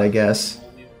back out, I guess.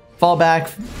 Fall back,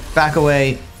 back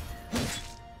away.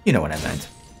 You know what I meant.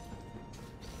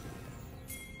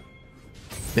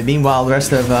 But meanwhile, the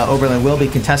rest of Oberlin will be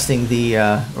contesting the,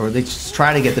 or they just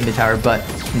try to get the mid tower, but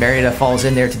Marietta falls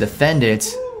in there to defend it.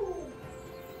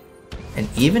 And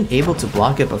even able to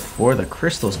block it before the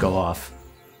crystals go off.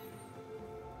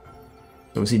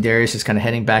 So we see Darius just kind of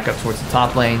heading back up towards the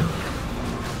top lane.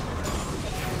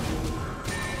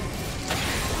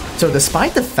 So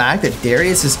despite the fact that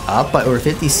Darius is up by over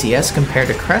 50 CS compared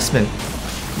to Cressman,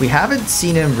 we haven't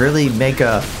seen him really make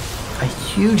a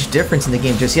huge difference in the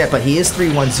game just yet, but he is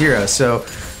 3-1-0, so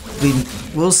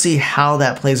we'll see how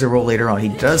that plays a role later on. He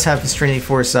does have his Trinity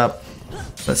Force up,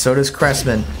 but so does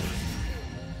Cressman.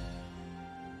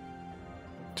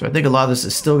 So I think a lot of this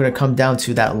is still going to come down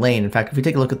to that lane. In fact, if we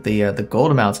take a look at the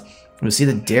gold amounts, we'll see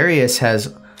that Darius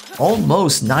has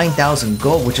almost 9,000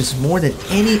 gold, which is more than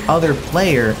any other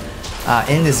player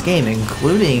in this game,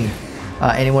 including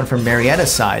anyone from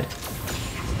Marietta's side.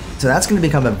 So that's going to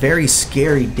become a very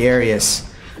scary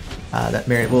Darius that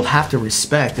Marietta will have to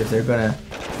respect if they're going to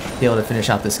be able to finish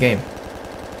out this game.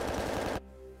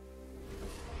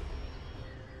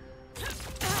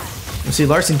 We'll see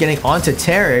Larson getting onto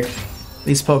Tarek, at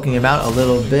least poking him out a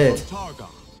little bit.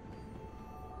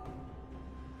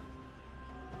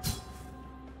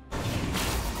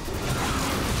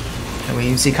 And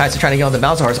we see Kaiser trying to get on the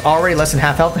Malzahar. It's already less than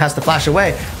half health and has to flash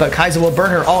away, but Kaiser will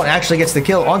burn her all and actually gets the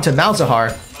kill onto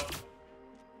Malzahar.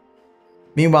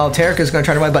 Meanwhile, Tarek is going to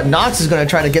try to run, but Nox is going to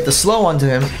try to get the slow onto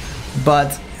him,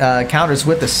 but counters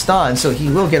with the stun, so he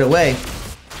will get away.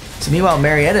 So meanwhile,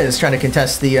 Marietta is trying to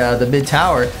contest the mid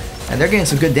tower, and they're getting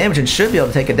some good damage and should be able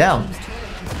to take it down.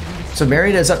 So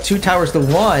Marietta is up 2 towers to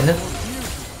 1,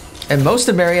 and most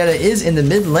of Marietta is in the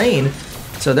mid lane,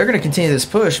 so they're going to continue this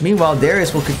push. Meanwhile,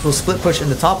 Darius will split push in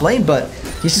the top lane, but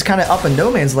he's just kind of up in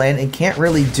no man's land and can't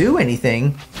really do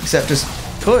anything except just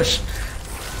push.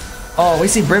 Oh, we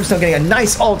see Brimstone getting a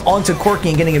nice ult onto Corky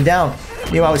and getting him down.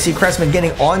 Meanwhile, we see Cressman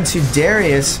getting onto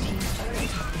Darius.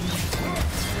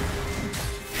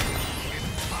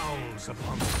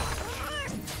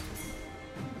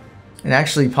 And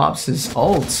actually pops his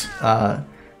ult.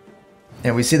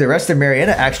 And we see the rest of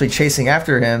Marietta actually chasing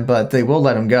after him, but they will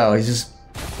let him go. He's just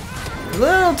a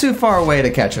little too far away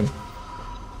to catch him.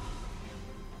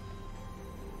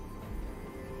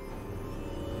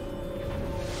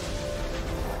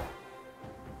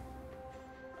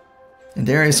 And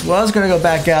Darius was going to go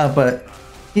back out, but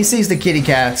he sees the kitty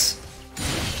cats.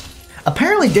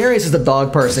 Apparently Darius is the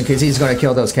dog person because he's going to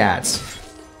kill those cats.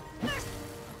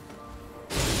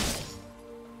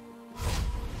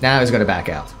 Now he's going to back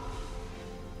out.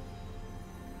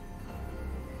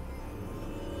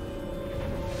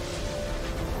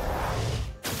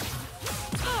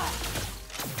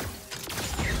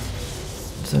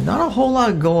 So not a whole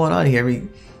lot going on here. I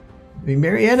mean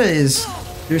Marietta is...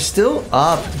 They're still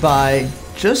up by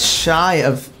just shy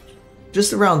of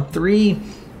just around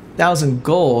 3,000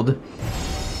 gold.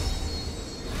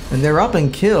 And they're up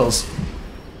in kills.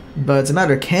 But it's a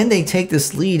matter of, can they take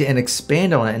this lead and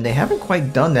expand on it? And they haven't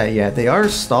quite done that yet. They are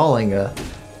stalling a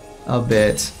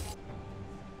bit.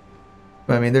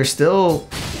 But I mean, there's still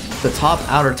the top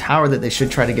outer tower that they should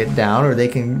try to get down, or they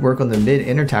can work on the mid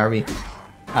inner tower. I mean,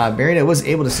 Marietta was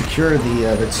able to secure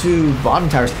the two bottom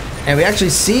towers, and we actually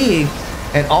see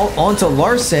an ult onto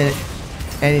Larson,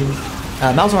 and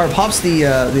Malzahar pops the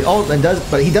ult and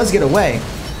but he does get away.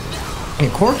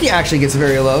 And Corky actually gets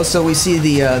very low, so we see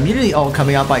the immunity ult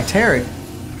coming out by Tarek.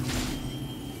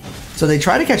 So they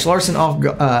try to catch Larson off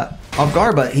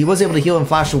guard, but he was able to heal and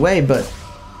flash away, but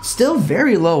still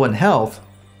very low in health.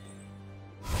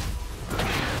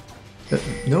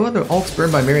 No other ults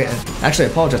burned by Marietta. Actually,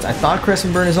 I apologize. I thought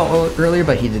Cressman burned his ult earlier,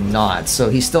 but he did not. So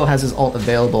he still has his ult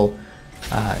available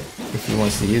if he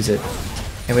wants to use it.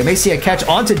 And we may see a catch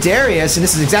onto Darius, and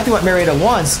this is exactly what Marietta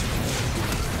wants.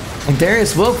 And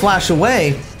Darius will flash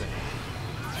away.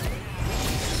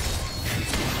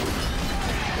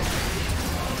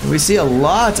 And we see a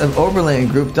lot of Oberlin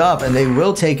grouped up, and they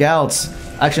will take out...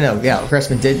 Actually, no. Yeah,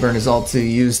 Cressman did burn his ult to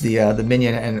use the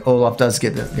minion, and Olaf does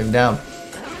get him down.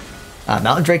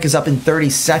 Mountain Drake is up in 30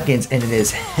 seconds, and it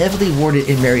is heavily warded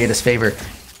in Marietta's favor.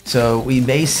 So we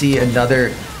may see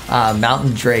another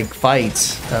Mountain Drake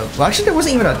fight. Well, actually, there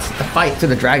wasn't even a fight to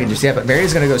the dragon just yet, but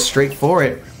Marietta's going to go straight for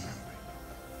it.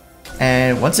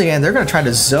 And once again, they're going to try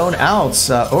to zone out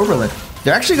Oberlin.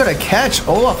 They're actually going to catch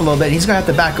Olaf a little bit. He's going to have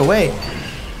to back away.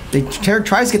 Tarek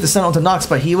tries to get the stun onto Nox,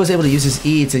 but he was able to use his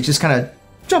E to just kind of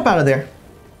jump out of there.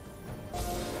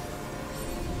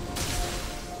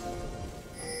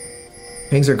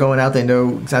 Pings are going out. They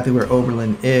know exactly where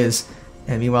Oberlin is.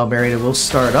 And meanwhile, Marietta will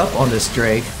start up on this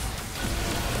Drake.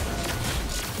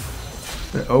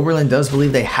 But Oberlin does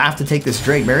believe they have to take this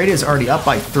Drake. Marietta is already up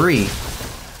by 3.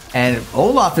 And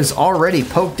Olaf is already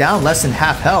poked down less than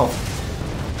half health.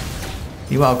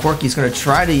 Meanwhile, Corky's going to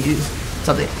try to use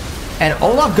something. And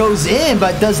Olaf goes in,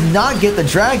 but does not get the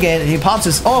dragon. And he pops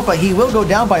his ult, but he will go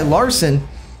down by Larson.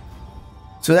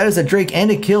 So that is a Drake and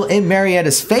a kill in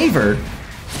Marietta's favor.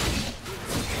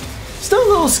 Still a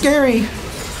little scary,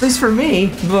 at least for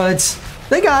me, but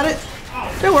they got it.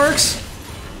 It works.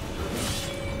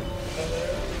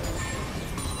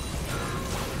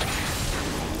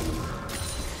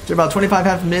 They're about 25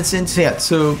 half minutes in.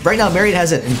 So right now, Marietta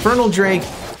has an Infernal Drake,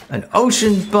 an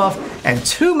Ocean buff, and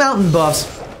 2 Mountain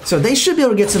buffs. So they should be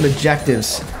able to get some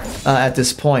objectives at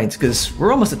this point, because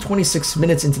we're almost at 26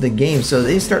 minutes into the game. So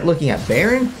they start looking at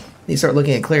Baron. They start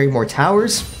looking at clearing more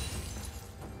towers.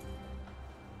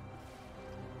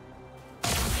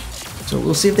 So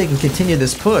we'll see if they can continue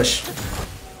this push.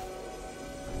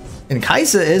 And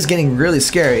Kaisa is getting really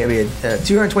scary. I mean,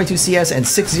 222 CS and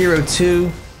 602.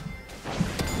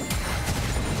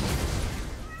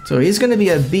 So he's going to be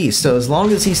a beast. So as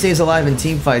long as he stays alive in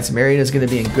team fights, Marietta is going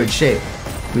to be in good shape.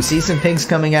 We see some pings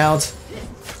coming out.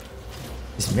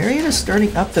 Is Marietta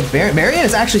starting up the Baron? Marietta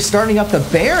is actually starting up the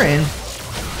Baron.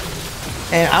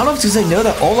 And I don't know if it's because they know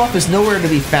that Olaf is nowhere to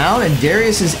be found and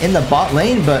Darius is in the bot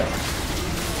lane, but...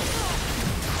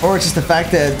 Or it's just the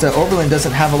fact that Oberlin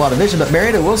doesn't have a lot of vision, but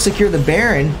Marietta will secure the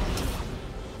Baron.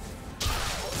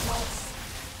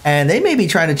 And they may be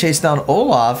trying to chase down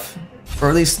Olaf, or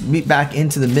at least meet back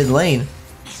into the mid lane.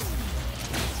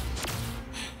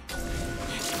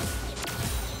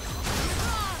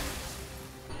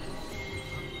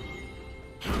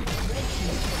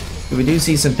 We do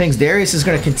see some pings. Darius is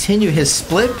going to continue his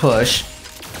split push.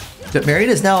 But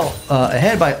Marietta is now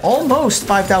ahead by almost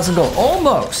 5,000 gold.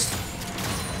 Almost!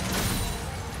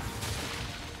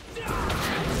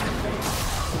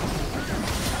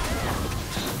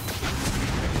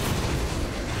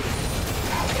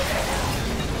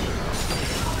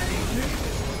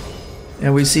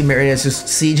 And we see Marietta just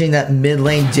sieging that mid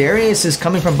lane. Darius is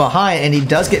coming from behind, and he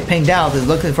does get pinged out. They're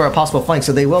looking for a possible flank,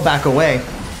 so they will back away.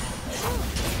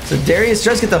 So Darius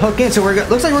does get the hook in, so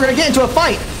looks like we're going to get into a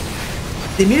fight.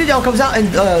 The immunity down comes out, and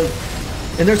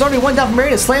there's already one down from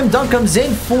Marietta. Slam dunk comes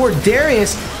in for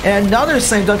Darius, and another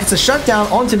slam dunk. It's a shutdown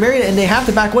onto Marietta, and they have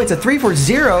to back away. It's a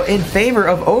 3-4-0 in favor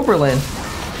of Oberlin.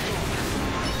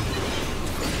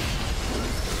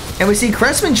 And we see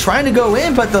Cressman trying to go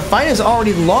in, but the fight is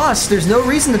already lost. There's no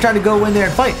reason to try to go in there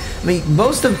and fight. I mean,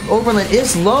 most of Oberlin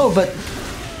is low, but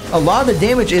a lot of the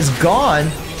damage is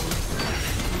gone.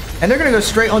 And they're going to go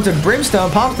straight onto Brimstone,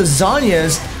 pop the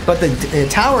Zanyas, but the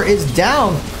tower is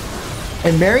down.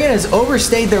 And Marietta has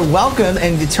overstayed their welcome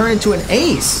and turned into an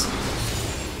ace.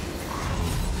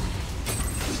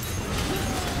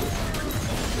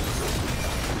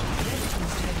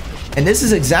 And this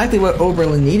is exactly what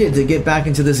Oberlin needed to get back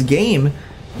into this game.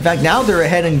 In fact, now they're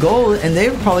ahead in gold, and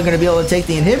they're probably going to be able to take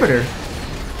the inhibitor.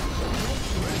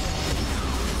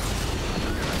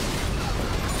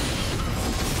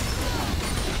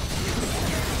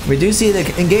 We do see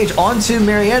the engage onto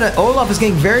Marietta. Olaf is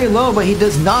getting very low, but he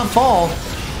does not fall.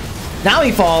 Now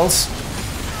he falls.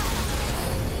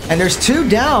 And there's 2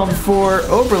 down for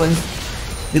Oberlin.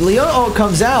 The Leona ult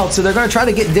comes out, so they're going to try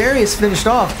to get Darius finished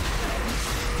off.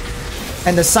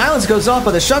 And the silence goes off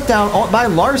by the shutdown by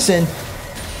Larson.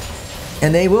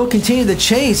 And they will continue to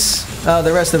chase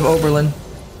the rest of Oberlin.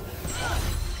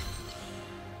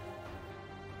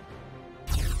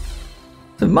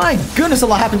 So my goodness, a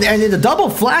lot happened there. And the double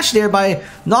flash there by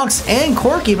Nox and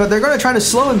Corky, but they're going to try to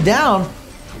slow him down.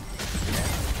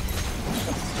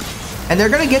 And they're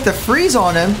going to get the freeze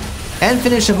on him and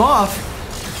finish him off.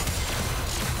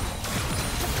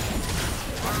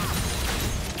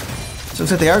 So it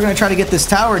looks like they are going to try to get this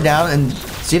tower down and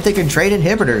see if they can trade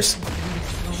inhibitors.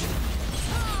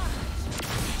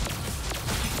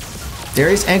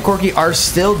 Darius and Corky are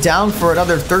still down for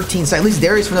another 13 seconds. At least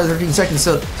Darius for another 13 seconds.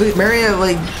 So Marietta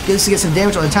like gets to get some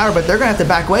damage on the tower, but they're going to have to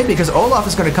back away because Olaf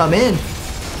is going to come in.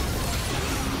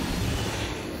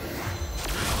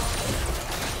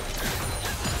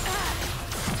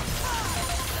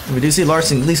 And we do see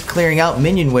Larson at least clearing out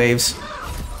minion waves.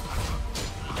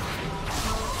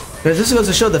 But this goes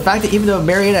to show the fact that even though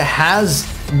Marietta has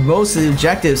most of the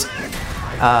objectives,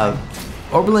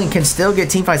 Oberlin can still get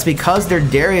team fights because their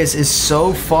Darius is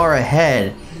so far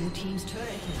ahead.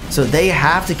 So they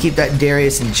have to keep that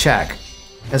Darius in check.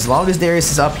 As long as Darius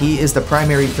is up, he is the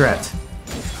primary threat.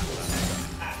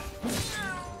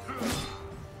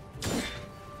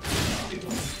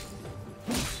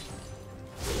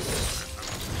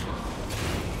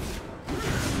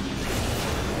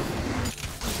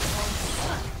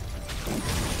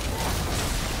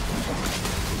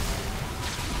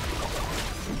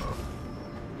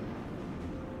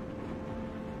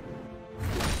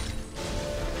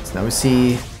 Now we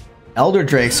see Elder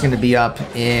Drake's going to be up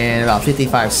in about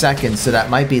 55 seconds, so that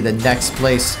might be the next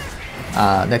place,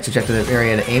 next objective that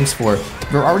Marietta aims for.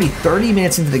 We're already 30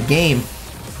 minutes into the game,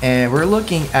 and we're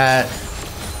looking at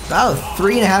about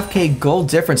 3.5k gold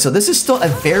difference. So this is still a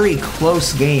very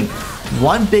close game.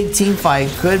 One big team fight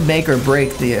could make or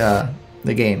break the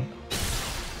game.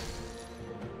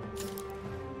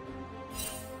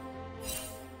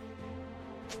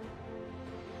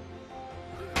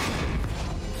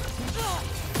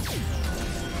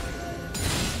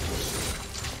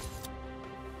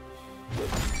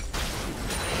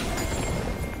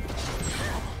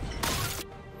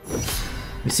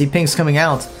 We see pinks coming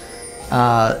out,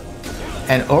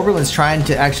 and Oberlin's trying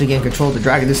to actually gain control of the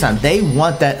dragon this time. They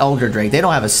want that Elder Drake. They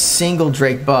don't have a single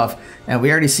Drake buff, and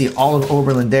we already see all of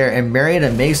Oberlin there, and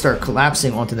Marietta may start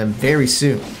collapsing onto them very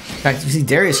soon. In fact, you see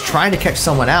Darius trying to catch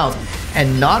someone out,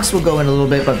 and Nox will go in a little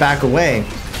bit, but back away.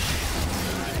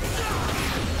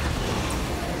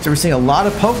 So we're seeing a lot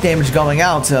of poke damage going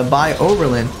out by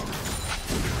Oberlin.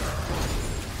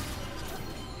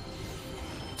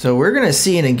 So we're going to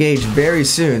see an engage very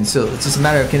soon. So it's just a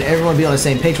matter of can everyone be on the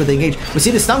same page with the engage. We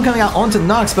see the stun coming out onto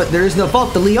Nox, but there is no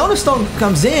fault. The Leona stone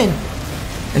comes in,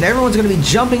 and everyone's going to be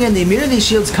jumping in. The immunity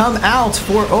shields come out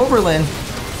for Oberlin,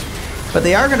 but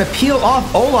they are going to peel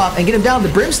off Olaf and get him down. The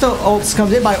Brimstone ults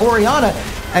comes in by Orianna,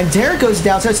 and Derek goes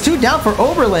down. So that's 2 down for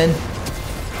Oberlin.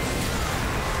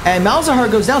 And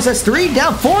Malzahar goes down. So that's 3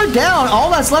 down, 4 down.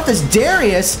 All that's left is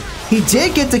Darius. He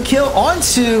did get the kill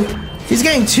onto... He's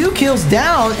getting 2 kills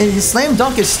down, and his slam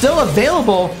dunk is still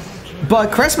available, but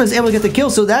Cressman is able to get the kill,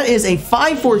 so that is a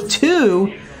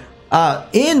 5-4-2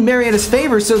 in Marietta's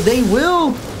favor, so they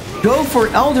will go for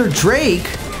Elder Drake.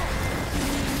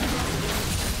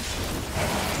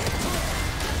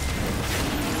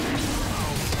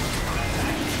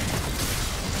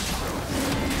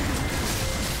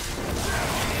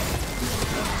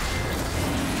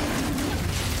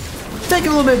 Taking a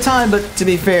little bit of time, but to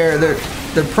be fair,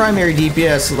 the primary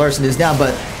DPS, Larson, is down,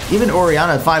 but even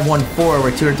Orianna 514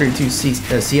 with 232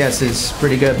 CS is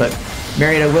pretty good, but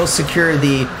Marietta will secure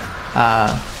the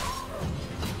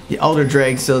Elder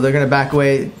Drake, so they're going to back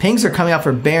away. Pings are coming out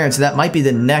for Baron, so that might be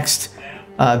the next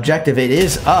objective. It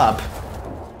is up.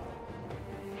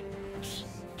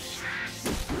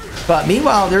 But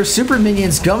meanwhile, there's super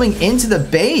minions going into the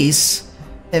base,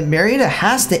 and Marietta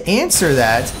has to answer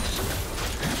that.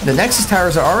 The Nexus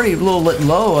towers are already a little bit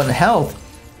low on health.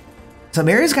 So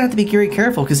Marietta's gonna have to be very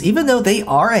careful, because even though they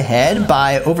are ahead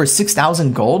by over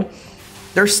 6,000 gold,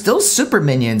 they're still super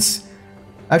minions.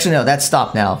 Actually, no, that's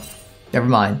stopped now. Never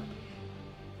mind.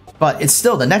 But it's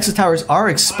still, the Nexus towers are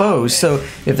exposed, so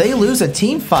if they lose a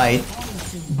team fight,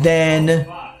 then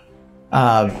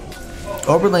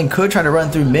Oberlin could try to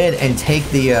run through mid and take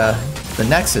the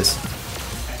Nexus.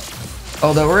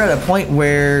 Although we're at a point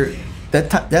where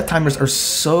that timers are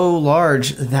so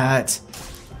large that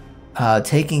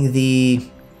taking the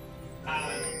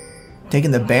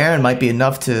Baron might be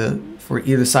enough for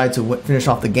either side to finish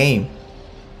off the game.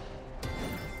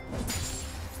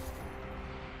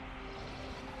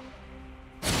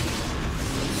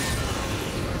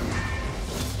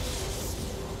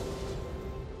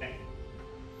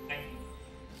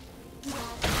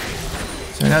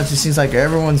 So now it just seems like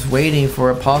everyone's waiting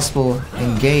for a possible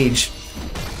engage.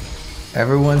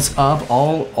 Everyone's up,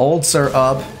 all ults are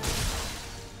up.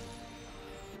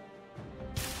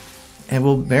 And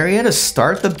will Marietta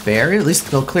start the Baron? At least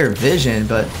they'll clear vision,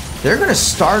 but they're gonna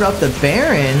start up the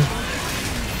Baron.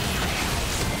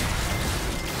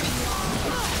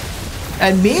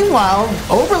 And meanwhile,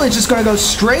 Oberlin's just gonna go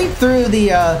straight through the,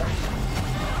 they're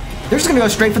just gonna go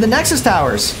straight for the Nexus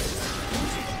Towers.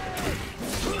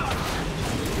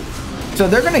 So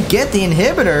they're gonna get the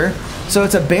inhibitor. So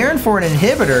it's a Baron for an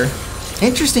inhibitor.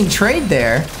 Interesting trade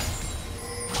there.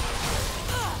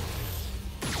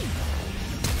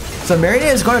 So Marietta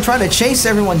is going to try to chase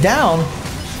everyone down.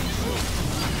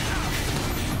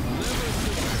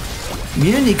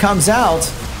 Immunity comes out.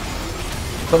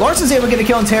 But Larson's able to get a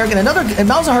kill on Tarek, and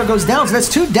Malzahar goes down, so that's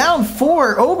 2 down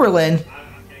for Oberlin.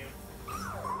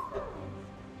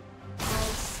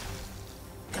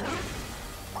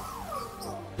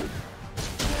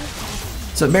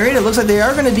 So Marietta looks like they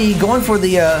are going to be going for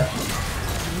the,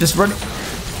 just run.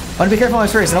 I want to be careful on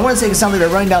my phrase, and I want to say it sounds like they're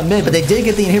running down mid, but they did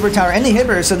get the inhibitor tower and the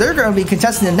inhibitor, so they're going to be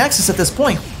contesting the Nexus at this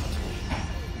point.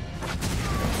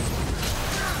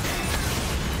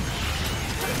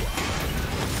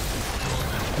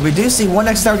 We do see one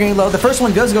Nexus tower getting low. The first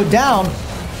one does go down.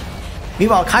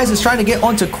 Meanwhile, Kaiser's trying to get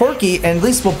onto Corki, and at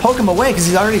least will poke him away because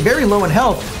he's already very low in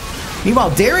health.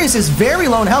 Meanwhile, Darius is very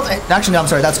low in health. Actually, no, I'm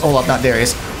sorry, that's Olaf, not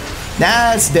Darius.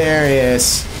 That's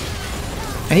Darius.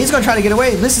 And he's going to try to get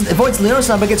away. This avoids Leonis,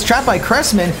 but gets trapped by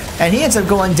Cressman, and he ends up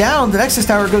going down. The Nexus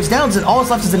Tower goes down, and all that's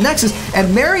left is the Nexus,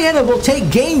 and Marietta will take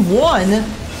game 1.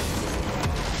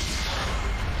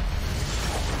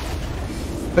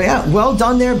 But yeah, well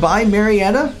done there by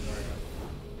Marietta.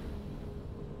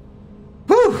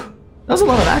 Whew! That was a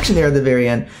lot of action there at the very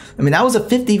end. I mean, that was a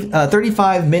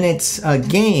 35 minutes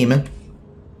game.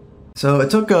 So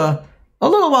it took a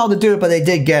little while to do it, but they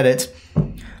did get it.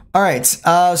 All right,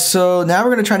 so now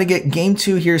we're going to try to get game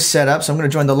 2 here set up. So I'm going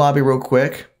to join the lobby real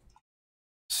quick.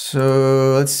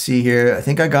 So let's see here. I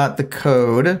think I got the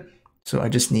code. So I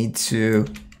just need to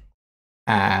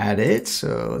add it.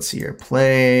 So let's see here.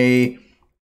 Play,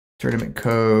 tournament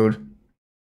code,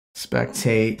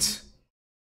 spectate.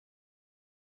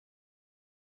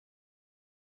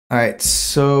 All right,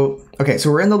 so, okay,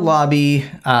 so we're in the lobby.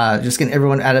 Just getting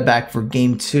everyone added back for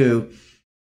game 2.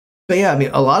 But yeah, I mean,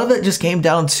 a lot of it just came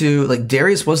down to, like,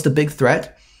 Darius was the big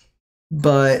threat,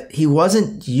 but he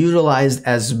wasn't utilized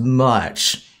as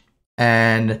much.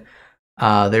 And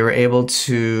they were able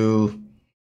to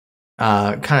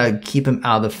kind of keep him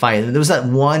out of the fight. And there was that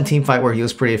one team fight where he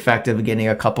was pretty effective at getting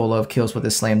a couple of kills with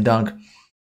his slam dunk.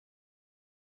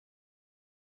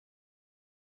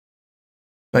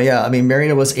 But yeah, I mean,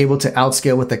 Marietta was able to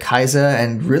outscale with the Kaiser,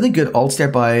 and really good ults there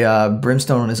by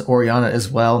Brimstone and his Orianna as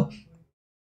well.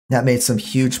 That made some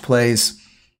huge plays.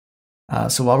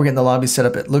 So while we're getting the lobby set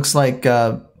up, it looks like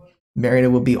Marietta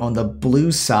will be on the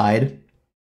blue side.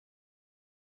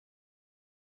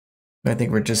 I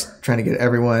think we're just trying to get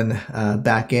everyone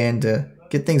back in to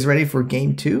get things ready for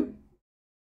game 2.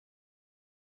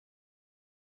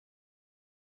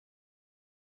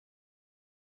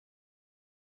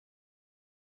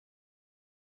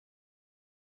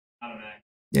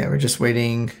 Yeah, we're just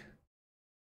waiting.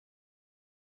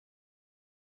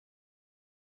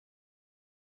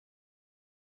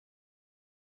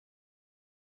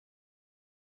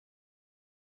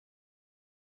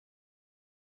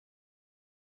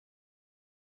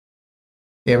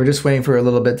 Yeah, we're just waiting for a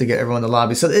little bit to get everyone in the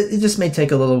lobby. So it just may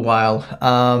take a little while.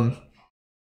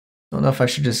 Don't know if I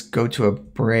should just go to a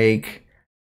break.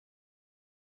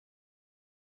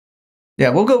 Yeah,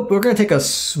 we're going to take a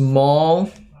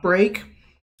small break.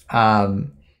 Just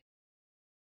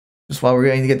while we're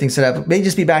going to get things set up. May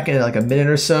just be back in like a minute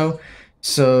or so.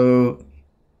 So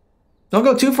don't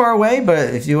go too far away,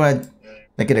 but if you want to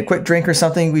like, get a quick drink or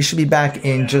something, we should be back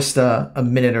in just a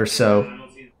minute or so.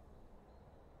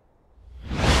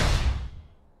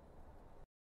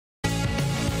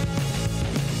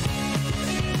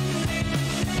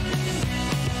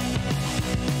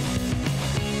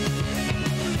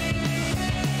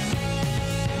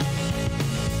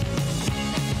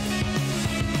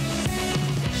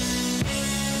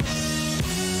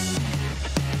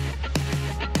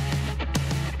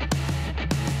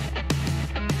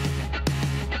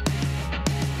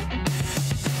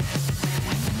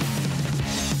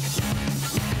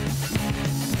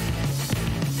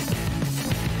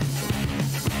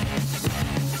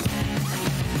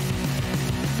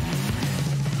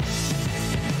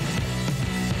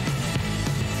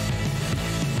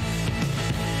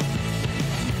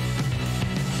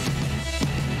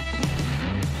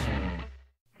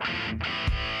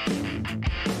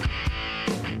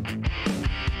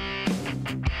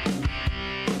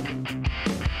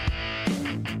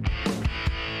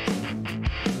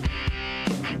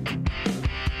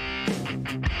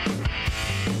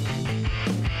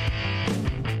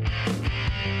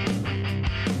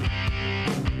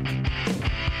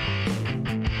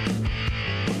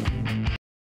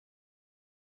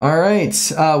 All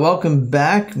right, welcome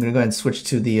back. I'm gonna go ahead and switch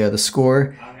to the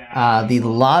score. The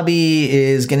lobby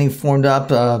is getting formed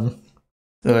up. A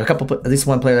couple, at least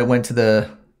one player that went to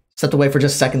stepped away for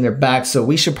just a second. They're back, so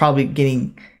we should probably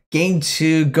getting game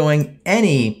 2 going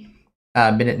any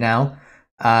minute now.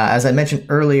 As I mentioned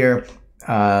earlier,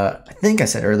 I think I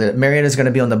said earlier, Marietta is going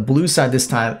to be on the blue side this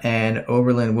time, and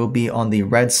Oberlin will be on the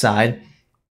red side.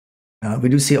 We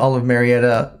do see all of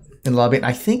Marietta in the lobby, and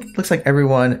I think it looks like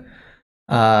everyone.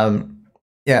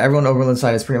 Everyone Oberlin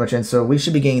side is pretty much in, so we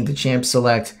should be getting the champ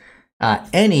select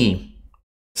any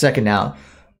second now.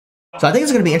 So I think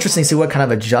it's going to be interesting to see what kind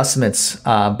of adjustments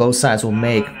both sides will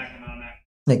make.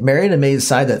 Like Marietta may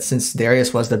decide that since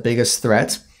Darius was the biggest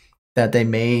threat, that they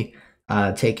may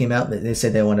take him out. They say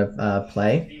they want to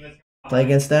play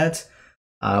against that.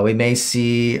 We may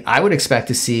see. I would expect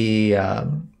to see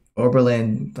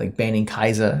Oberlin like banning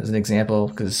Kai'Sa as an example,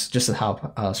 because just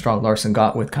how strong Larson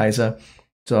got with Kai'Sa.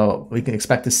 So we can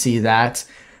expect to see that.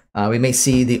 We may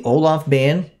see the Olaf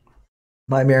ban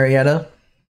by Marietta.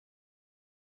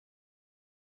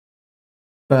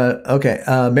 But okay,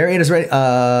 Marietta's ready.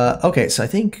 Okay, so I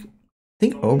think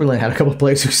Oberlin had a couple of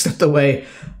players who stepped away.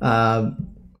 I'm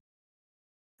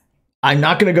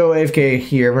not going to go AFK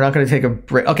here. We're not going to take a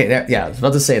break. Okay, yeah, I was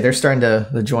about to say they're starting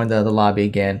to join the lobby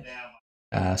again.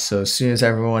 So as soon as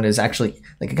everyone is actually,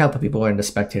 like a couple of people are in the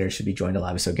spectators should be joining the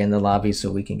lobby. So get in the lobby so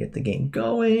we can get the game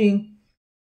going.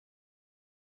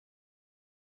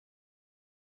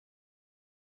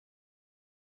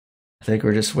 I think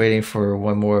we're just waiting for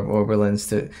one more of Oberlin's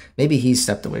to, maybe he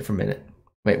stepped away for a minute.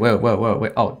 Wait.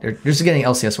 Oh, they're just getting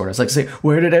LCS orders. Like, say,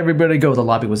 where did everybody go? The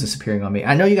lobby was disappearing on me.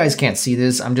 I know you guys can't see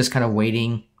this. I'm just kind of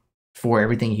waiting for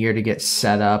everything here to get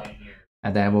set up,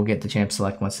 and then we'll get the champ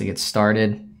select once it gets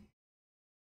started.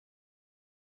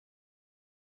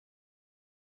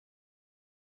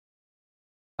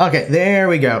 Okay, there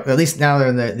we go. At least now they're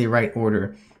in the right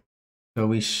order. So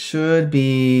we should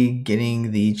be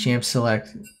getting the champ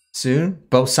select soon.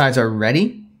 Both sides are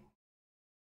ready.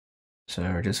 So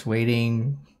we're just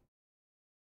waiting.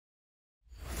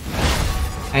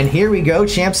 And here we go,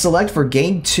 champ select for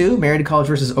game 2, Marietta College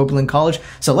versus Oberlin College.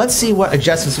 So let's see what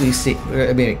adjustments we see.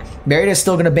 I mean, Marietta is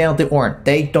still going to ban out the Ornn.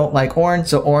 They don't like Ornn,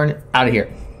 so Ornn out of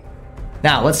here.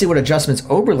 Now let's see what adjustments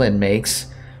Oberlin makes.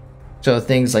 So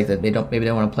things like that, maybe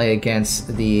they want to play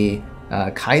against the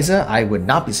Kai'Sa. I would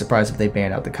not be surprised if they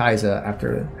banned out the Kai'Sa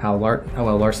after how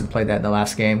well Larson played that in the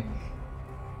last game.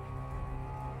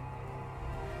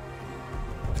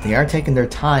 They are taking their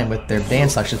time with their ban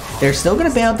selections. They're still going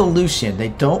to ban out the Lucian. They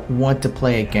don't want to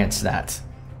play against that.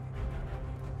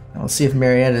 Now, let's see if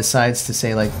Marietta decides to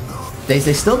say, like, they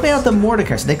still ban out the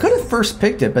Mordecai. So they could have first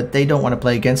picked it, but they don't want to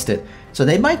play against it. So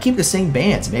they might keep the same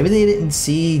bans. Maybe they didn't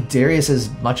see Darius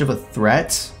as much of a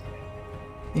threat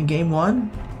in game 1.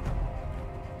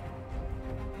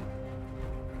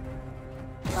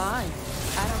 Fine.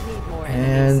 I don't need more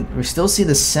And enemies. we still see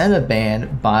the Senna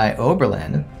ban by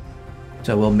Oberlin.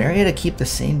 So will Marietta keep the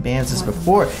same bans as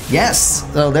before?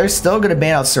 Yes! So they're still going to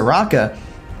ban out Soraka.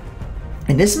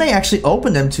 And this may actually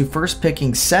open them to first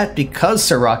picking Set because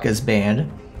Soraka is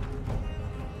banned.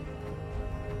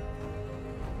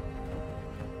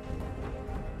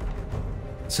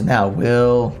 So now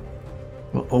will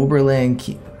Oberlin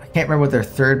keep... I can't remember what their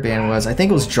third ban was. I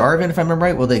think it was Jarvan, if I remember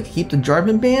right. Will they keep the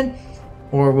Jarvan ban?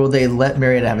 Or will they let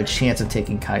Marietta have a chance of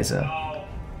taking Kai'Sa?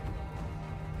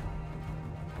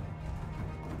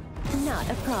 Not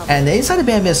a problem. And they decided to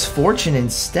ban Misfortune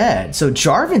instead. So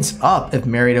Jarvan's up if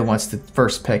Marietta wants to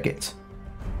first pick it.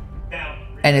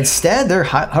 And instead, they're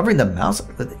hovering the mouse.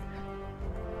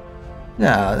 No,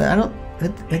 I don't...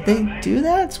 Did they do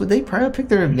that? Would they probably pick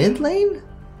their mid lane?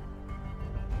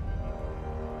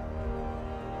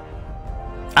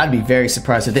 I'd be very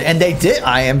surprised if they... And they did.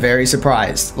 I am very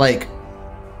surprised. Like,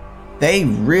 they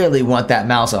really want that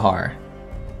Malzahar.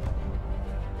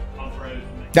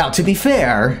 Now, to be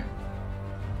fair...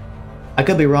 I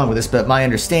could be wrong with this, but my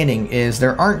understanding is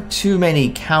there aren't too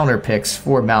many counter picks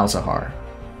for Malzahar.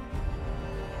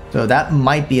 So that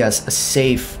might be a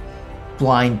safe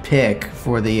blind pick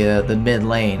for the mid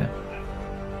lane.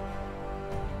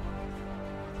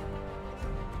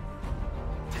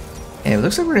 And it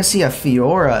looks like we're going to see a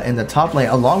Fiora in the top lane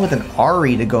along with an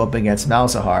Ahri to go up against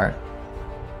Malzahar.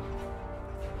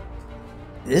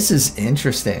 This is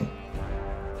interesting.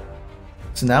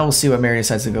 So now we'll see what Marietta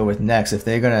decides to go with next. If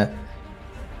they're going to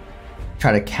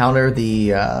try to counter the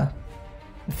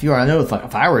Fiora. I know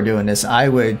if I were doing this, I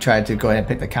would try to go ahead and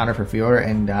pick the counter for Fiora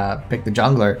and pick the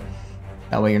jungler.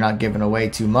 That way you're not giving away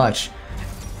too much.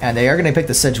 And they are going to pick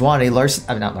the Sejuani.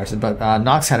 Not Larson, but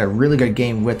Nox had a really good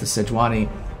game with the Sejuani.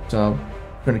 So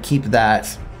I'm going to keep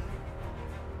that.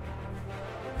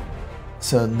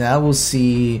 So now we'll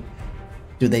see,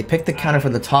 do they pick the counter for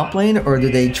the top lane, or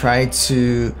do they try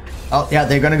to... Oh, yeah,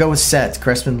 they're going to go with Set.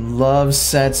 Crespin loves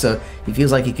Set, so he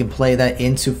feels like he can play that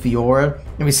into Fiora.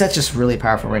 I mean, Set's just really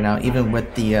powerful right now, even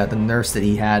with the nerfs that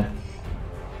he had.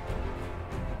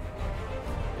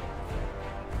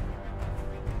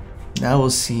 Now we'll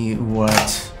see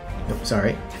what... Oh,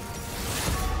 sorry.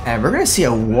 And we're going to see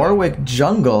a Warwick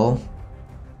jungle.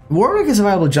 Warwick is a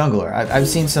viable jungler. I've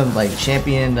seen some like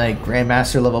champion, like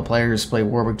grandmaster level players play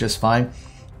Warwick just fine.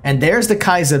 And there's the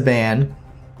Kai'Sa ban.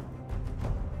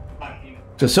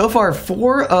 So far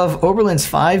 4 of Oberlin's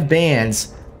 5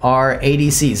 bans are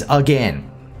ADCs. Again,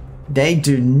 they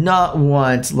do not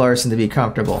want Larson to be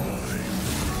comfortable.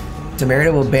 So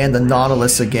Marietta will ban the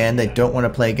Nautilus again. They don't want to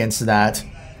play against that.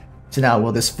 So now,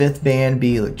 will this 5th ban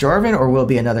be Jarvan, or will it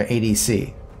be another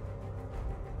ADC?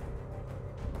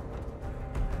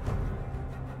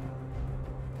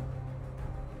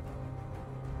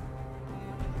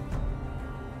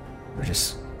 We're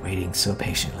just waiting so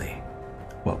patiently.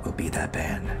 What will be that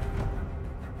ban?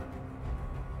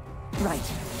 Right.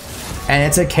 And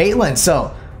it's a Caitlyn.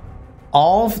 So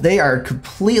they are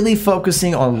completely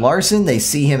focusing on Larson. They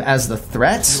see him as the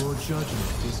threat.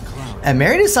 And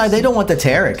Marietta's side, they don't want the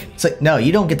Taric. It's like, no,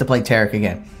 you don't get to play Taric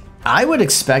again. I would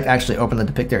expect actually Oberlin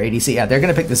to pick their ADC. Yeah, they're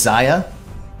going to pick the Xayah.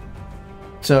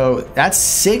 So that's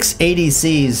 6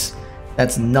 ADCs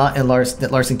that's not in Larson,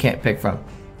 that Larson can't pick from.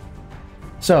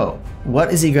 So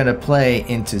what is he going to play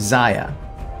into Xayah?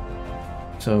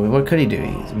 So what could he do?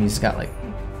 I mean, he's got like,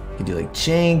 he could do like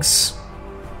Jinx.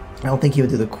 I don't think he would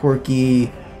do the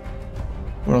Quirky.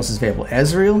 What else is available?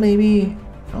 Ezreal, maybe?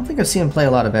 I don't think I've seen him play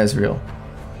a lot of Ezreal.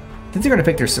 I think they're going to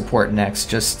pick their support next.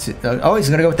 Just to, oh, he's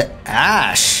going to go with the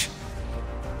Ashe.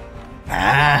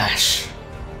 Ashe.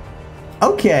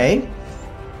 Okay.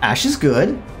 Ashe is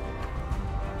good.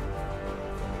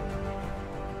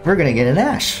 We're going to get an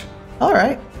Ashe. All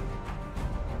right.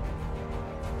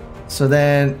 So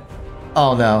then,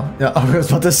 oh no, I was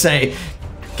about to say,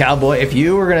 Cowboy, if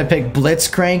you were gonna pick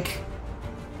Blitzcrank,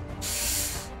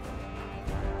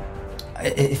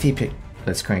 if he picked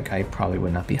Blitzcrank, I probably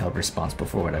would not be held responsible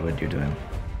for what I would do to him.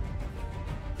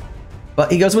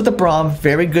 But he goes with the Braum,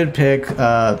 very good pick,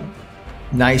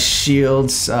 nice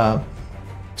shields.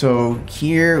 So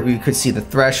here we could see the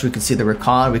Thresh, we could see the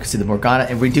Rakan, we could see the Morgana,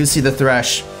 and we do see the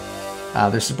Thresh.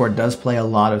 Their support does play a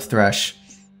lot of Thresh.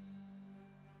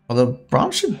 Although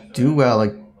Braum should do well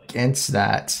against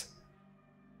that.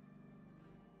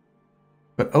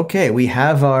 But okay, we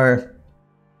have our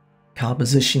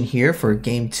composition here for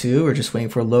game 2. We're just waiting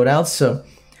for loadouts. So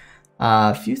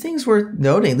a few things worth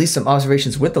noting, at least some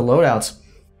observations with the loadouts.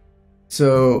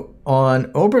 So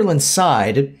on Oberlin's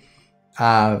side,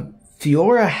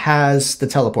 Fiora has the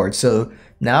teleport. So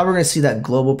now we're going to see that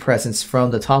global presence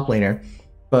from the top laner.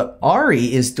 But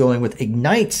Ahri is going with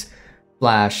Ignite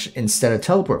Flash instead of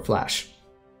Teleport Flash.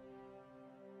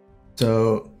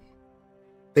 So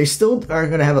they still are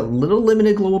going to have a little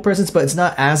limited global presence, but it's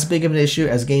not as big of an issue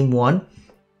as game 1.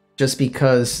 Just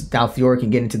because now Fiora can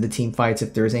get into the team fights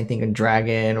if there's anything in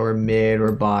Dragon or mid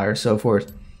or bot or so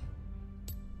forth.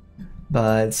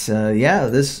 But yeah,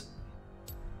 this,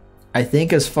 I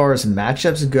think as far as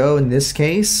matchups go in this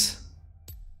case,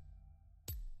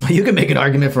 you can make an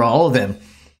argument for all of them.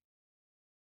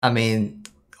 I mean,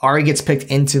 Ahri gets picked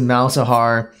into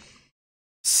Malzahar,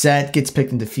 Set gets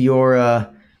picked into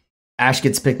Fiora, Ashe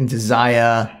gets picked into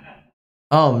Xayah.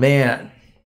 Oh man.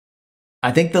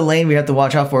 I think the lane we have to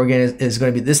watch out for again is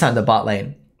going to be this time the bot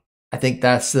lane. I think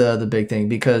that's the big thing,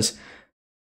 because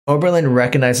Oberlin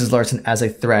recognizes Larson as a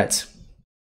threat.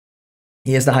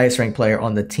 He is the highest ranked player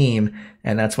on the team,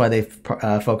 and that's why they've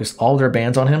focused all their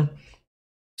bans on him.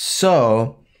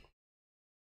 So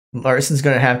Larson's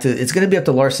going to have to, it's going to be up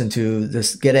to Larson to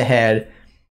just get ahead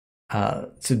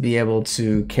to be able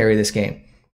to carry this game.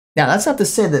 Now, that's not to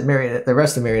say that the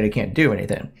rest of Marietta can't do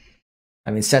anything. I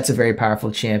mean, Set's a very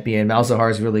powerful champion. Malzahar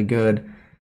is really good.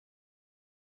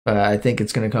 But I think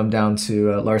it's going to come down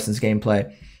to Larson's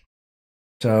gameplay.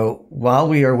 So while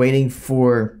we are waiting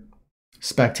for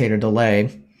spectator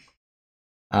delay,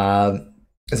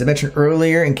 as I mentioned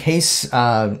earlier, in case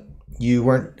you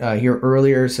weren't here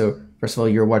earlier, so first of all,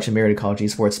 you're watching Marietta College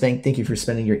Esports. Thank you for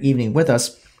spending your evening with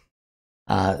us.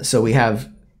 So we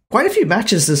have quite a few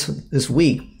matches this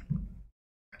week.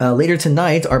 Later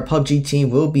tonight, our PUBG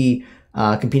team will be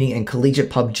competing in Collegiate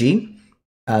PUBG.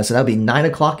 So that'll be 9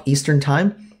 o'clock Eastern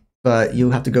time. But you'll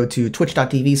have to go to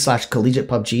twitch.tv/Collegiate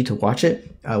PUBG to watch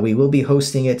it. We will be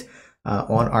hosting it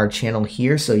on our channel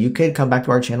here. So you could come back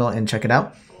to our channel and check it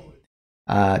out.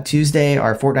 Tuesday,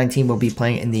 our Fortnite team will be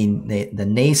playing in the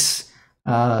NACE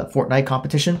Fortnite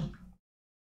competition.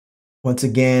 Once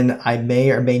again, I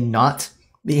may or may not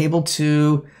be able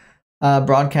to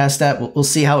broadcast that. We'll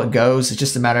see how it goes. It's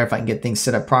just a matter of if I can get things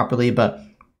set up properly. But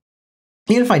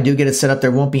even if I do get it set up,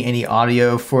 there won't be any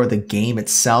audio for the game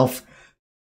itself.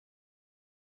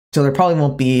 So there probably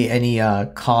won't be any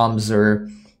comms or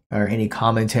any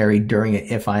commentary during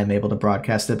it if I am able to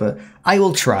broadcast it. But I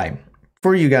will try.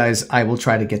 For you guys, I will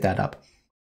try to get that up.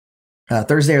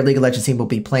 Thursday, our League of Legends team will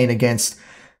be playing against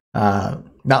Mount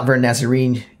Vernon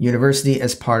Nazarene University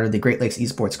as part of the Great Lakes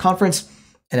Esports Conference.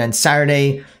 And then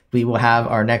Saturday, we will have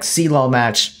our next CLOL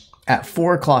match at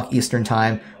 4 o'clock Eastern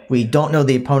Time. We don't know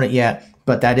the opponent yet,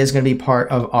 but that is going to be part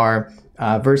of our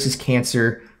Versus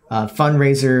Cancer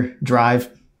fundraiser drive.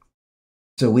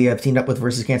 So we have teamed up with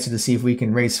Versus Cancer to see if we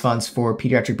can raise funds for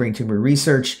pediatric brain tumor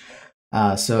research.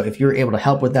 So if you're able to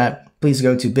help with that, please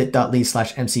go to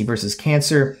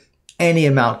bit.ly/MC-versus-cancer. Any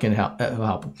amount can help.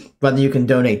 Whether you can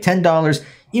donate $10,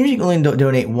 even if you can only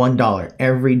donate $1,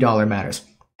 every dollar matters.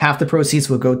 Half the proceeds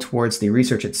will go towards the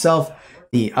research itself.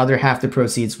 The other half the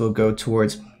proceeds will go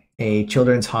towards a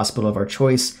children's hospital of our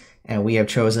choice. And we have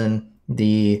chosen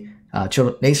the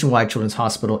Nationwide Children's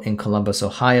Hospital in Columbus,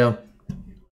 Ohio.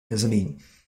 Because, I mean,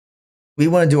 we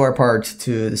want to do our part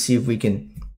to see if we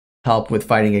can help with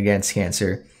fighting against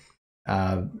cancer.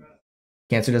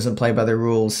 Cancer doesn't play by the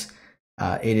rules.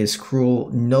 It is cruel.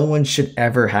 No one should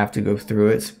ever have to go through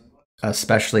it,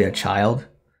 especially a child.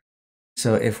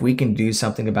 So if we can do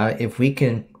something about it, if we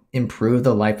can improve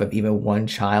the life of even one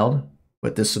child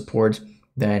with this support,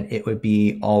 then it would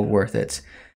be all worth it.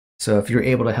 So if you're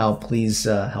able to help, please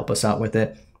help us out with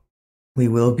it. We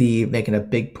will be making a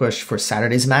big push for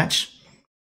Saturday's match.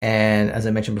 And as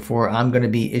I mentioned before, I'm going to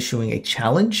be issuing a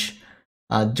challenge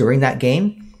during that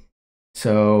game.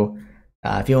 So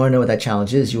if you want to know what that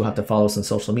challenge is, you'll have to follow us on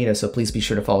social media. So please be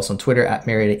sure to follow us on Twitter at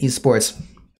Marietta Esports.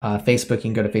 Facebook, you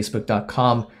can go to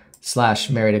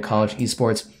facebook.com/Marietta College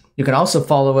Esports. You can also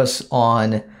follow us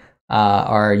on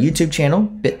our YouTube channel,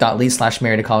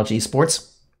 bit.ly/Marietta College Esports.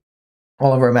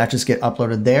 All of our matches get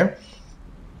uploaded there.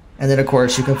 And then, of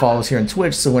course, you can follow us here on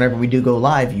Twitch, so whenever we do go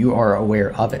live, you are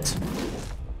aware of it.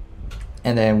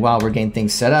 And then while we're getting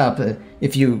things set up,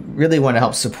 if you really want to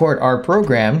help support our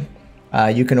program,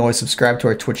 you can always subscribe to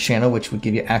our Twitch channel, which would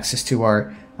give you access to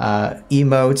our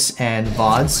emotes and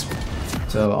VODs.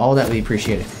 So all that we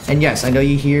appreciate it. And yes, I know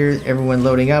you hear everyone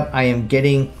loading up. I am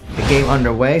getting the game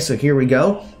underway, so here we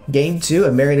go. Game 2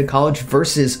 of Marietta College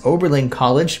versus Oberlin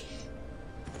College.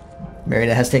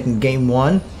 Marietta has taken game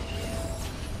 1.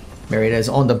 Marietta is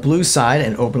on the blue side,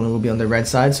 and Oberlin will be on the red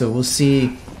side, so we'll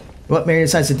see what Marietta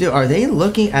decides to do. Are they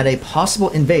looking at a possible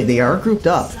invade? They are grouped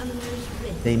up.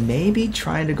 They may be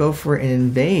trying to go for an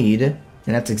invade, and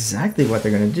that's exactly what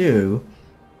they're going to do.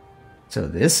 So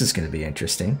this is going to be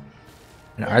interesting.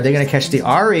 And are they going to catch the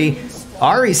Ahri?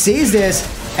 Ahri sees this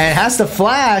and has to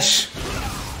flash.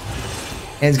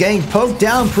 And is getting poked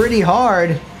down pretty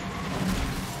hard.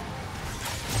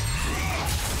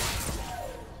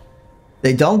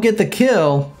 They don't get the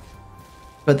kill,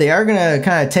 but they are going to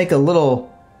kind of take a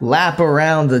little lap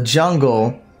around the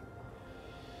jungle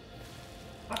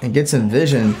and get some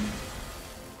vision.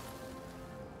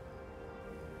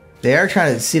 They are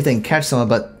trying to see if they can catch someone,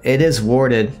 but it is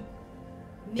warded.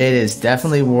 It is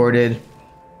definitely warded.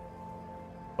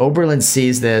 Oberlin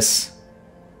sees this.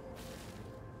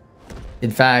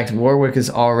 In fact, Warwick is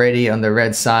already on the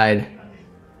red side.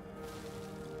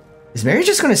 Is Mary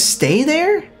just going to stay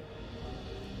there?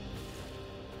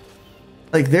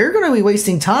 Like, they're going to be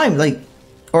wasting time. Like,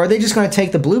 or are they just going to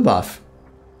take the blue buff?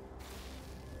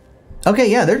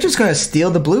 Okay, yeah, they're just going to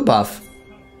steal the blue buff.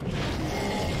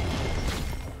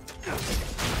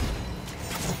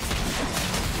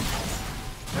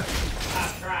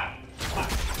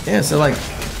 Yeah, so like,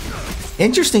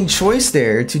 interesting choice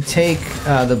there to take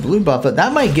the blue buff, but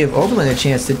that might give Oberlin a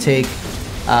chance to take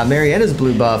Marietta's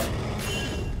blue buff.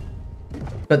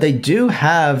 But they do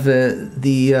have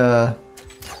the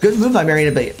good move by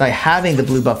Marietta by having the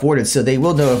blue buff warded, so they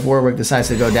will know if Warwick decides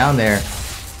to go down there,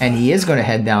 and he is going to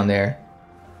head down there.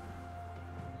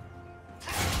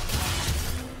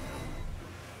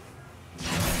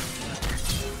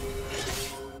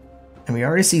 And we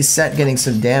already see Set getting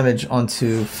some damage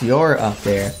onto Fiora up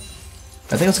there.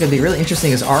 I think what's going to be really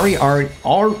interesting is Ahri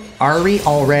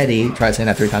already, try saying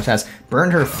that 3 times fast,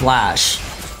 burned her flash.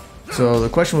 So the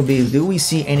question would be, do we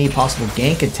see any possible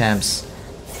gank attempts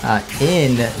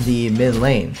in the mid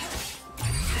lane?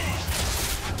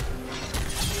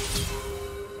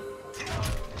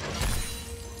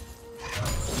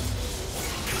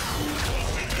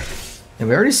 And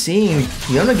we're already seeing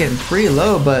Fiona getting pretty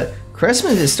low, but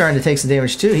Cressman is starting to take some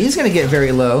damage too. He's going to get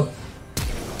very low.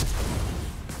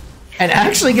 and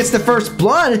actually gets the first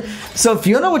blood. So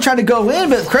Fiona would try to go in,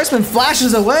 but Cressman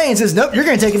flashes away and says, nope, you're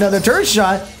going to take another turret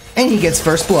shot, and he gets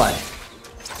first blood.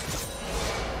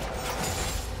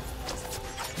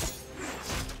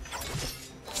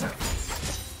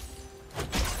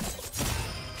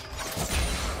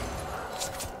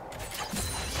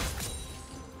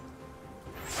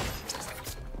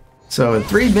 So in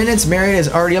 3 minutes, Marietta is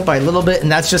already up by a little bit,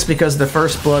 and that's just because of the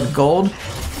first blood gold.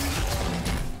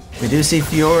 We do see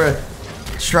Fiora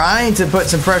trying to put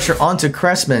some pressure onto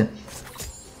Cressman.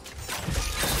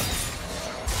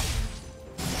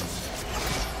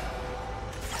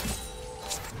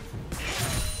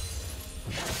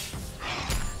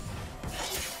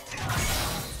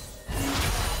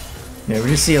 Yeah,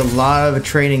 we just see a lot of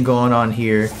trading going on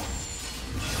here.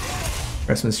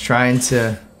 Cressman's trying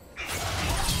to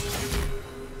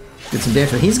get some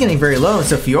damage, but he's getting very low,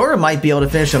 so Fiora might be able to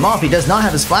finish him off. He does not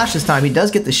have his flash this time. He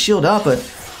does get the shield up, but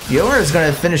Fiora is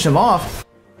going to finish him off.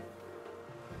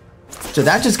 So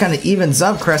that just kind of evens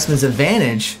up Cressman's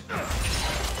advantage.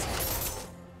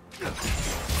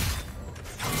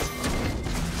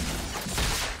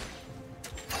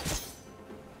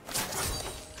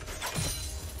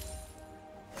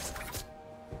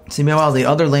 See, meanwhile, the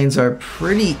other lanes are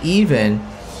pretty even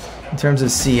in terms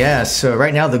of CS. So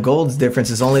right now the gold difference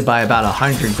is only by about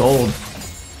 100 gold.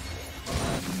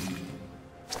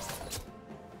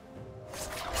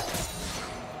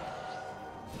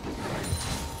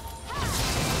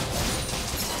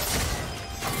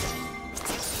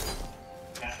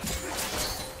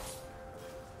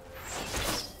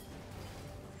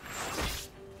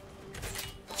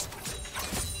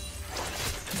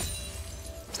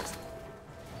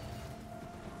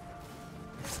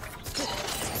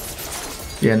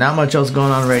 Yeah, not much else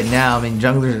going on right now. I mean,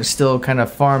 junglers are still kind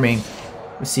of farming.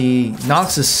 We see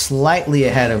Nox is slightly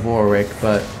ahead of Warwick,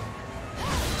 but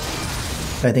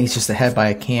I think it's just ahead by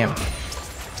a camp.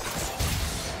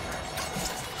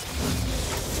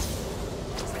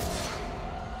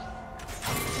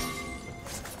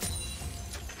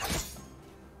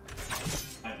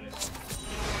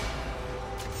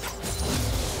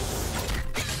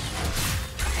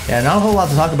 Yeah, not a whole lot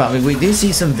to talk about. I mean, we do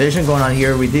see some vision going on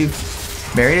here.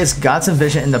 Marietta's got some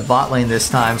vision in the bot lane this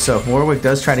time, so if Warwick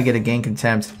does try to get a gank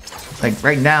contempt, like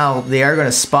right now, they are going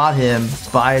to spot him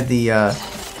by the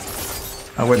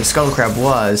where the Scuttle Crab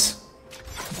was.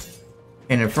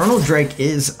 And Infernal Drake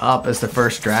is up as the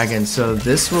first dragon, so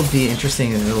this will be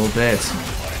interesting in a little bit.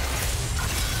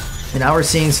 And now we're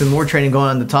seeing some more trading going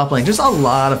on in the top lane. Just a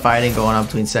lot of fighting going on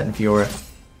between Set and Fiora.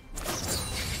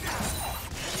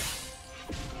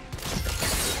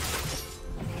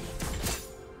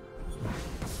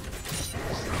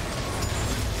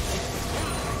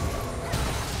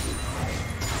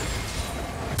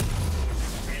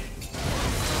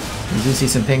 You do see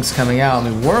some pinks coming out. I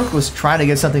mean, Warwick was trying to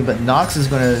get something, but Nox is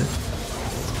going to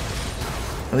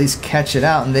at least catch it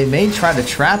out, and they may try to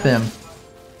trap him.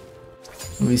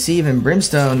 We see even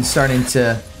Brimstone starting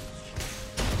to...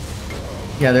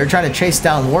 Yeah, they're trying to chase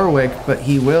down Warwick, but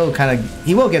he will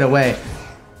get away.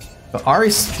 But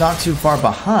Ari's not too far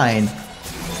behind.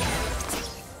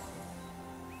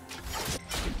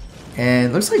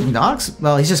 And it looks like Nox...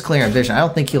 Well, he's just clearing vision. I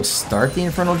don't think he'll start the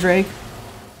Infernal Drake.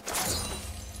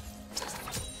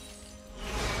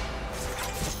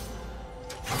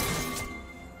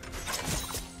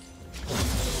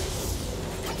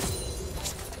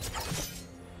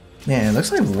 Man, it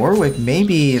looks like Warwick may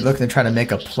be looking to try to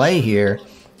make a play here.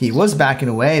 He was backing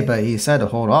away, but he decided to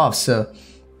hold off, so...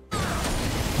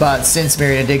 But since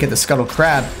Marietta did get the Scuttle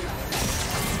Crab...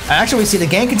 Actually, we see the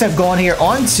gank attempt going here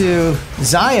onto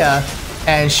Xayah,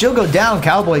 and she'll go down.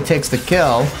 Cowboy takes the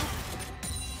kill.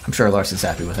 I'm sure Larson's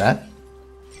happy with that.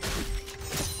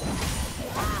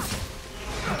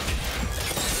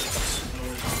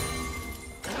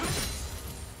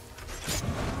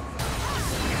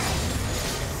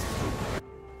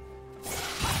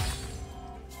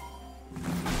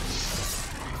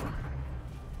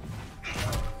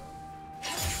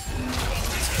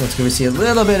 Let's go see a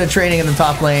little bit of trading in the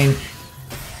top lane.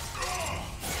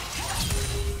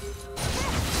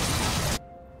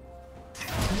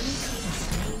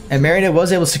 And Marietta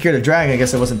was able to secure the dragon. I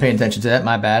guess I wasn't paying attention to that.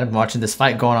 My bad. I'm watching this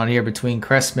fight going on here between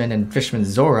Cressman and Fisherman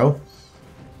Zoro.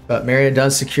 But Marietta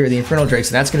does secure the Infernal Drake,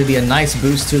 so that's going to be a nice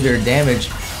boost to their damage.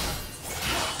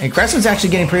 And Cressman's actually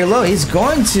getting pretty low. He's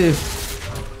going to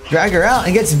drag her out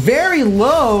and gets very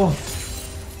low.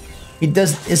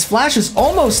 His flash is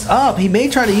almost up. He may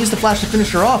try to use the flash to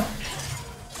finish her off.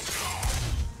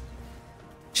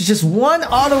 She's just one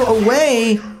auto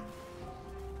away.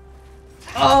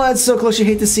 Oh, that's so close. You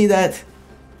hate to see that.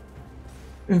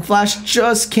 And Flash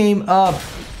just came up.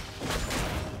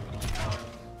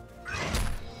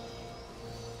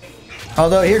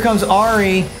 Although here comes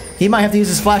Ari. He might have to use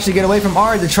his flash to get away from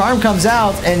Ari. The charm comes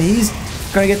out and he's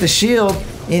going to get the shield.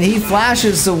 And he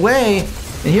flashes away.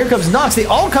 And here comes Nox. The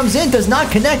ult comes in, does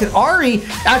not connect. And Ari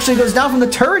actually goes down from the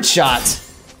turret shot.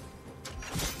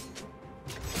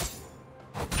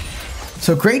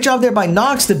 So great job there by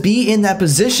Nox to be in that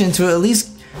position to at least...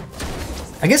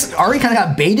 I guess Ari kind of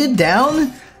got baited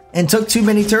down and took too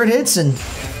many turret hits. And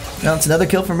now it's another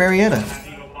kill for Marietta.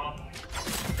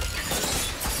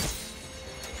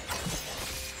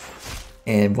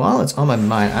 And while it's on my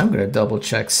mind, I'm going to double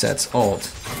check Set's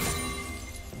ult.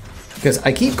 Because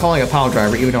I keep calling it Pile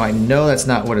Driver, even though I know that's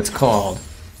not what it's called.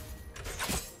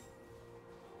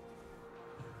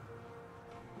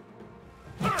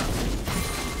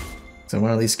 So I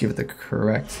want to at least give it the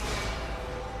correct...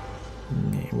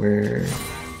 Where...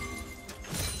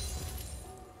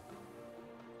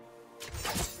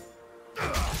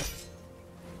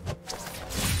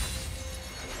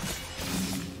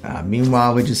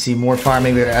 Meanwhile, we just see more fire.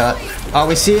 Maybe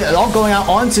we see it all going out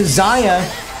onto Zaya,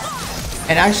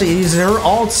 and actually uses her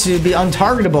ult to be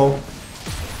untargetable.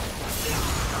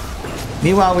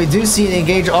 Meanwhile, we do see it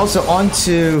engage also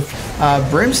onto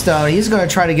Brimstone. He's going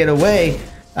to try to get away.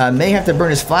 May have to burn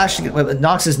his flash.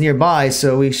 Nox is nearby,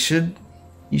 so he should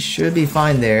be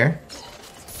fine there.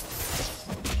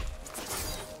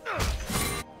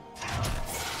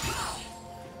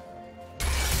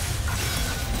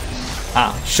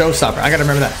 Showstopper. I gotta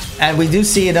remember that. And we do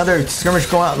see another skirmish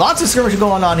going on. Lots of skirmish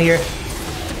going on here.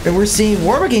 And we're seeing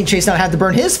Warwick getting chased down, had to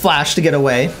burn his flash to get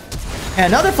away. And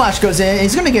another flash goes in.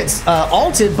 He's gonna get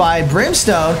ulted by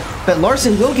Brimstone, but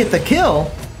Larson will get the kill.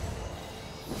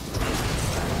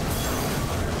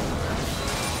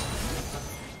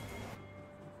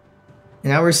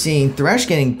 And now we're seeing Thresh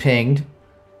getting pinged.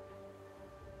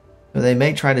 So they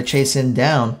may try to chase him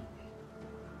down.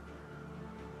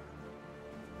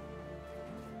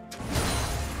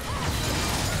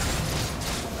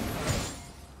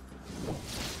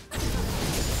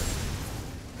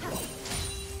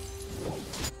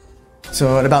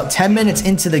 So at about 10 minutes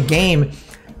into the game,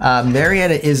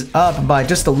 Marietta is up by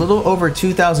just a little over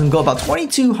 2,000 gold, about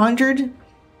 2,200,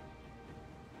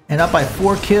 and up by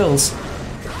 4 kills.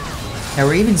 And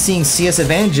we're even seeing CS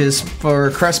advantages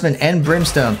for Cressman and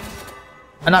Brimstone.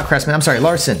 Not Cressman, I'm sorry,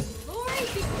 Larson.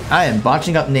 I am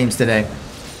botching up names today.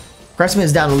 Cressman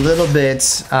is down a little bit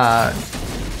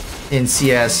in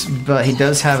CS, but he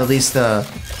does have at least an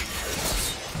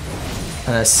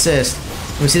assist.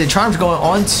 We see the charms going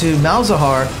on to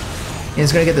Malzahar, and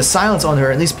he's going to get the silence on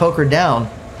her, at least poke her down.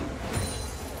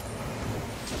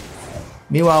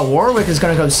 Meanwhile, Warwick is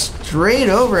going to go straight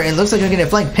over, and it looks like they're going to get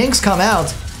flanked. Pinks come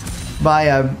out by,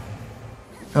 I don't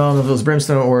know if it was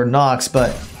Brimstone or Nox,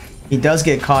 but he does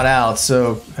get caught out,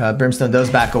 so Brimstone does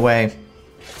back away.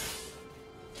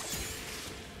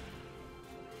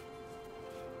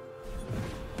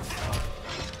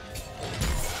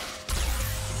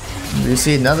 You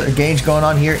see another engage going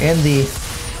on here in the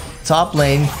top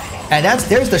lane. And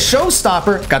there's the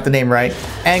Showstopper. Got the name right.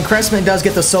 And Cressman does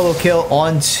get the solo kill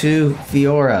onto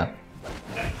Fiora.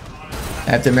 I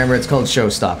have to remember it's called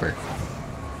Showstopper.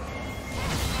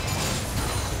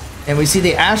 And we see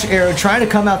the Ash Arrow trying to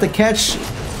come out to catch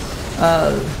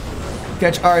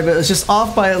Ari, but it's just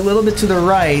off by a little bit to the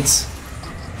right.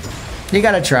 You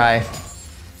gotta try.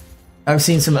 I've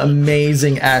seen some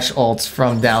amazing Ash ults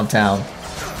from downtown.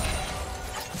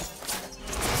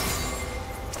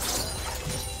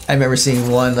 I remember seeing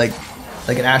one like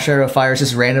an Ash Arrow fires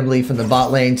just randomly from the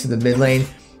bot lane to the mid lane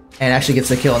and actually gets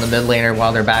the kill on the mid laner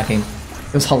while they're backing.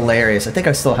 It was hilarious. I think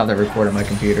I still have that recorded on my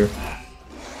computer.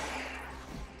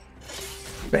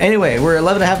 But anyway, we're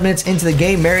 11.5 minutes into the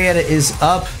game. Marietta is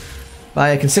up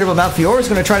by a considerable amount. Fiora's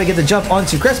going to try to get the jump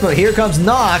onto Crespo. Here comes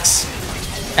Nox.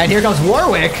 And here comes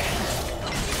Warwick.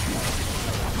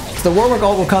 So the Warwick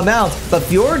ult will come out. But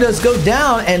Fiora does go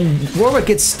down and Warwick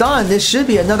gets stunned. This should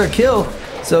be another kill.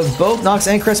 So both Nox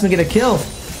and Cressman get a kill.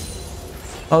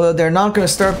 Although they're not going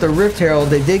to start up the Rift Herald.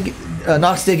 They did.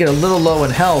 Nox did get a little low in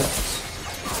health.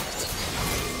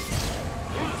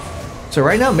 So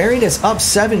right now, Marietta's up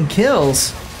 7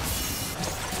 kills.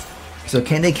 So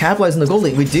can they capitalize on the gold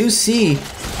lead? We do see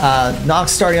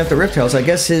Nox starting up the Rift Herald. So I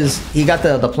guess he got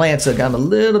the plant, so got him a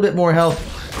little bit more health.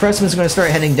 Cressman's going to start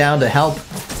heading down to help.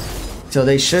 So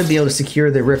they should be able to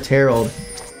secure the Rift Herald.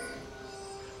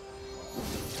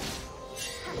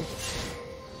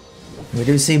 We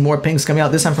do see more pings coming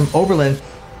out, this time from Oberlin,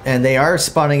 and they are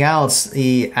spotting out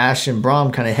the Ashe and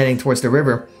Braum kind of heading towards the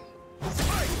river.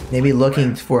 Maybe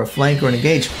looking for a flank or an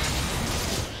engage.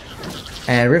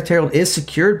 And Rift Herald is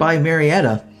secured by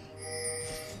Marietta.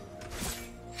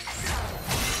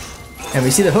 And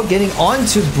we see the hook getting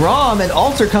onto Braum, and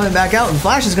Alter coming back out, and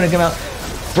Flash is going to come out.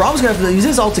 Braum's going to have to use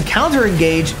his ult to counter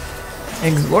engage,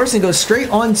 and Larson goes straight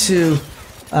onto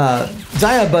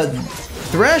Zaya, but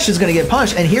Thresh is going to get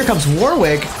punched, and here comes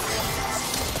Warwick.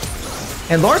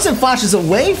 And Larson flashes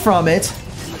away from it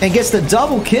and gets the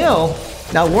double kill.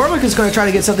 Now Warwick is going to try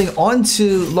to get something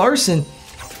onto Larson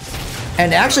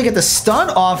and actually get the stun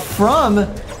off from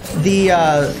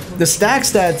the stacks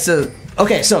that's...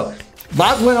 okay, so a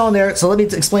lot went on there, so let me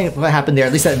explain what happened there,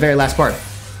 at least that very last part.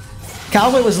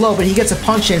 Cowboy was low, but he gets a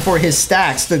punch in for his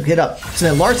stacks to hit up. So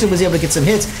then Larson was able to get some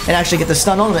hits and actually get the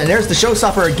stun on him. And there's the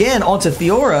showstopper again onto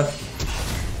Fiora.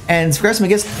 And Gressman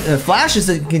gets flashes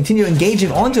to continue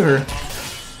engaging onto her.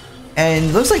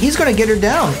 And looks like he's going to get her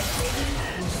down.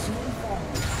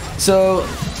 So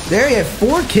there you have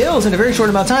 4 kills in a very short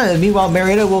amount of time. And meanwhile,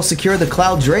 Marietta will secure the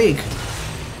Cloud Drake.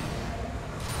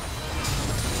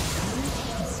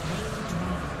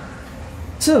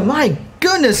 So my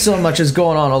goodness, so much is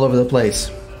going on all over the place.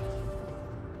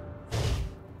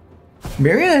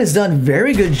 Marietta has done a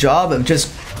very good job of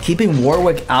just keeping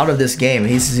Warwick out of this game.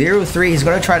 He's 0-3. He's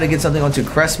going to try to get something onto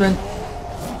Cressman.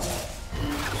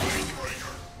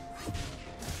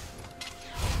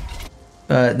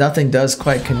 Nothing does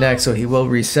quite connect, so he will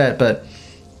reset. But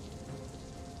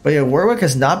yeah, Warwick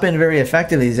has not been very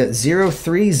effective. He's at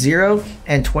 0-3-0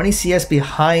 and 20 CS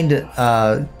behind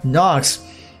Nox.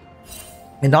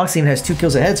 And Nox even has 2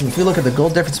 kills ahead. So if we look at the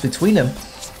gold difference between them,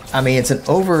 I mean, it's an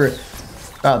over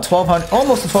 1,200,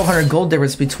 almost a 1,200 gold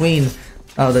difference between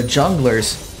the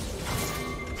junglers.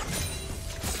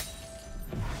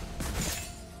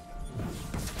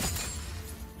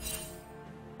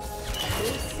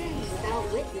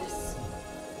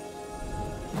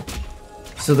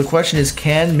 So the question is,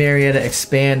 can Marietta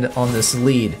expand on this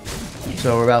lead?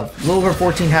 So we're about a little over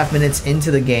 14.5 minutes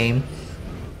into the game.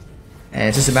 And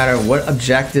it's just a matter of what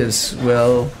objectives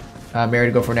will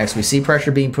Marietta go for next. We see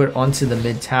pressure being put onto the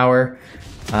mid tower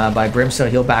by Brimstone.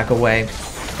 He'll back away.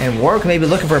 And Warwick may be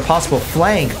looking for a possible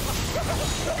flank.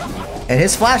 And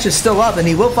his flash is still up, and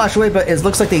he will flash away, but it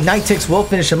looks like the Ignite Ticks will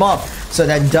finish him off. So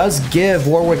that does give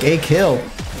Warwick a kill.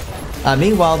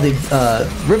 Meanwhile, the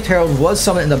Rift Herald was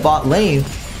summoned in the bot lane,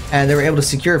 and they were able to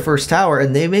secure first tower,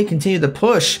 and they may continue the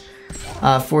push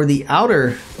for the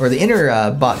outer, or the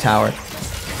inner bot tower.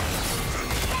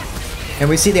 And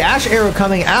we see the Ash Arrow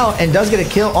coming out and does get a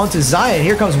kill onto Zion.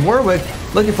 Here comes Warwick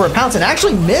looking for a pounce and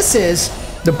actually misses.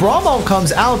 The Braum ult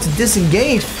comes out to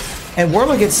disengage and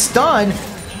Warwick gets stunned.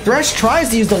 Thresh tries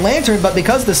to use the lantern, but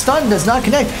because the stun does not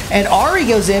connect, and Ari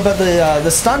goes in, but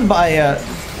the stun by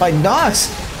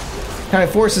Nox kind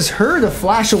of forces her to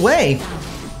flash away.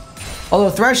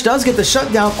 Although Thresh does get the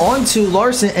shutdown onto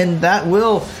Larson, and that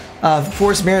will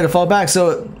force Marietta to fall back.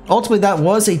 So ultimately that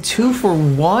was a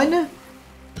 2-for-1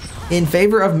 in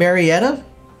favor of Marietta.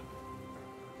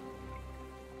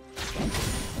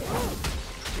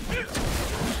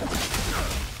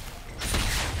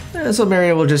 And so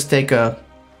Marietta will just take a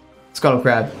Scuttle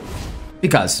Crab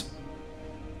because.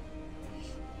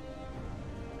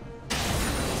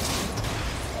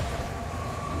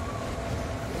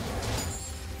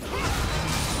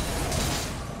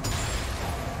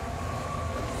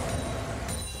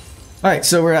 Alright,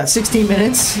 so we're at 16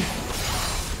 minutes.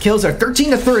 Kills are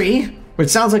 13-3, which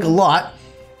sounds like a lot,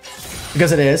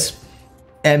 because it is.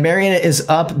 And Marietta is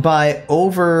up by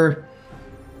over,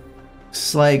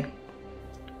 it's like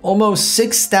almost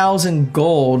 6,000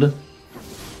 gold.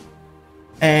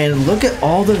 And look at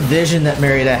all the vision that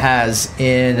Marietta has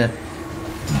in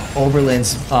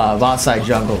Oberlin's bot side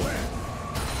jungle.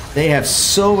 They have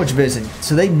so much vision,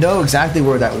 so they know exactly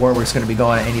where that Warwick's going to be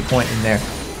going at any point in there.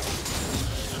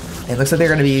 It looks like they're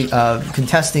going to be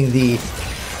contesting the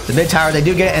mid tower. They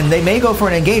do get it, and they may go for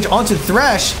an engage onto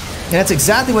Thresh, and that's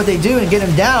exactly what they do and get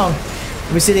him down.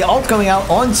 We see the ult coming out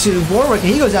onto Warwick, and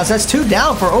he goes down, so that's 2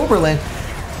 down for Oberlin.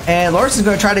 And Larson's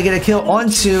going to try to get a kill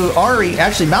onto Ari.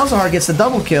 Actually, Malzahar gets the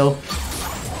double kill.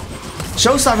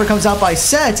 Showstopper comes out by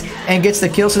Set and gets the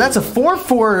kill, so that's a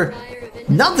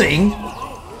 4-for-nothing.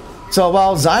 So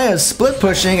while Zaya's split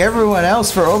pushing, everyone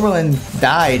else for Oberlin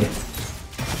died.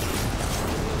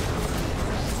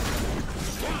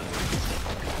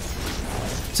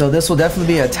 So this will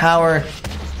definitely be a tower.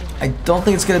 I don't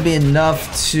think it's going to be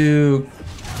enough to...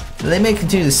 They may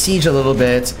continue to siege a little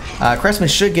bit. Cressman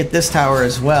should get this tower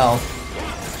as well.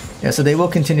 Yeah, so they will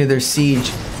continue their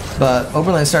siege. But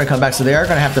Oberlin's starting to come back, so they are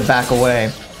going to have to back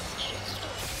away.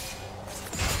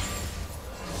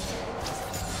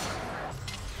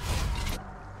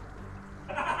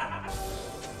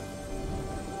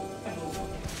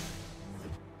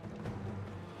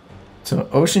 So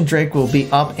Ocean Drake will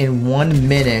be up in 1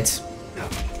 minute.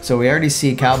 So we already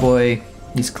see Cowboy,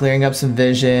 he's clearing up some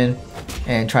vision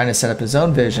and trying to set up his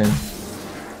own vision.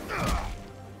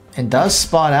 And does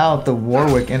spot out the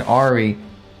Warwick and Ahri.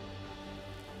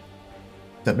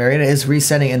 But Marietta is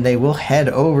resetting and they will head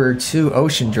over to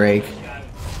Ocean Drake.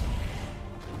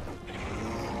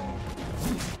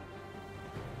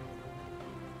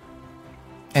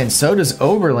 And so does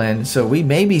Oberlin, so we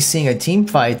may be seeing a team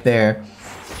fight there.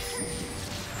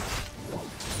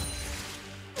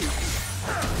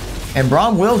 And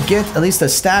Braum will get at least a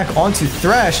stack onto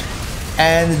Thresh.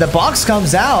 And the box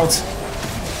comes out.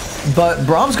 But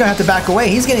Braum's going to have to back away.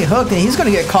 He's getting hooked and he's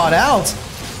going to get caught out.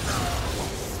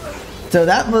 So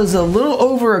that was a little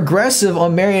over aggressive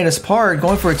on Marietta's part,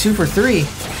 going for a 2 for 3.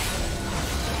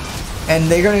 And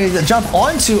they're going to jump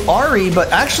onto Ahri, but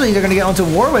actually they're going to get onto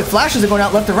Warwick. Flashes are going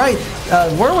out left to right.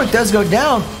 Warwick does go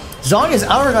down. Zhonya's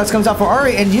Hourglass comes out for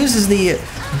Ahri and uses the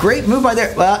great move by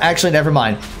there. Well, actually, never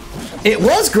mind. It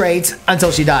was great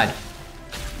until she died.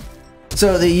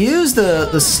 So they use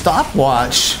the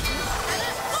stopwatch.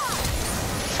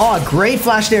 Oh, great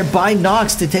flash there by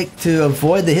Nox to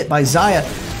avoid the hit by Xayah.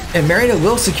 And Marietta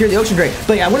will secure the Ocean Drake.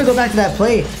 But yeah, I want to go back to that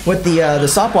play with the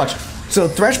stopwatch. So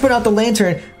Thresh put out the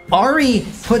lantern. Ahri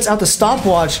puts out the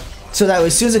stopwatch so that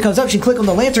as soon as it comes up, she can click on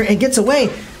the lantern and gets away.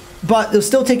 But it was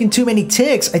still taking too many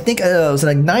ticks. I think it was an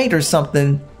ignite or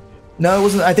something. No, it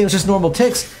wasn't. I think it was just normal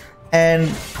ticks.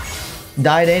 And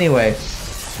died anyway.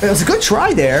 It was a good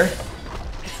try there.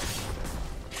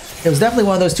 It was definitely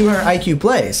one of those 200 IQ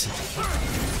plays.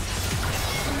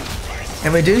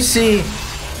 And we do see,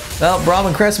 well, Braum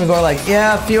and Cressman going like,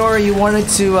 yeah, Fiora, you wanted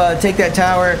to take that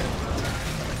tower.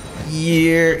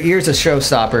 Here's a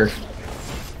showstopper.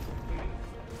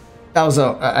 That was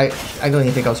I don't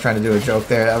even think I was trying to do a joke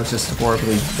there. That was just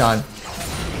horribly done.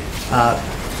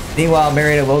 Meanwhile,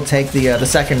 Marietta will take the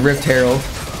second Rift Herald.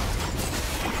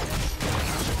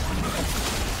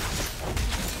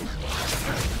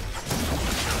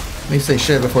 At least they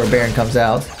should before Baron comes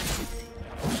out.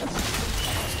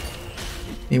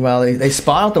 Meanwhile, they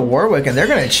spot out the Warwick and they're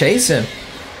going to chase him.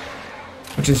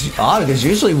 Which is odd because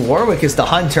usually Warwick is the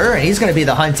hunter and he's going to be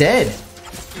the hunted.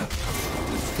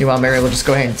 Meanwhile, Marietta will just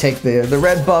go ahead and take the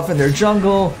red buff in their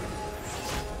jungle.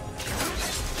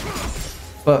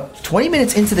 But 20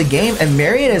 minutes into the game and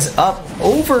Marietta is up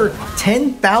over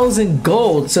 10,000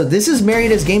 gold. So this is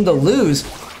Marietta's game to lose.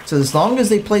 So as long as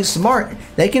they play smart,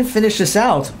 they can finish this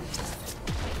out.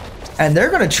 And they're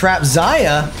going to trap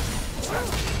Xayah.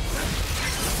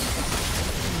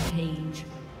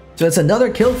 So it's another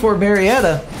kill for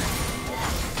Marietta.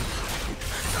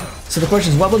 So the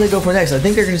question is, what will they go for next? I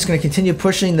think they're just going to continue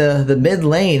pushing the mid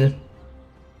lane.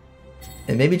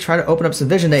 And maybe try to open up some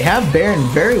vision. They have Baron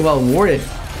very well warded.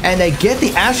 And they get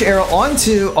the Ash Arrow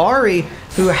onto Ahri,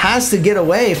 who has to get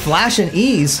away. Flash and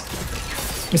Ease.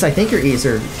 Because I think her Ease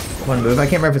are one move. I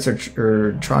can't remember if it's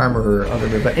her Charm or her other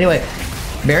move. But anyway,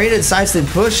 Marietta decides to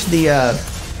push the...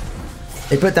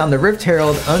 they put down the Rift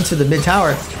Herald onto the mid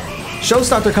tower.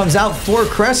 Showstopper comes out for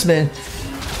Cressman,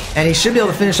 and he should be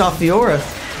able to finish off Fiora.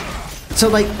 So,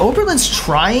 like, Oberlin's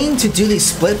trying to do these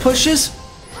split pushes,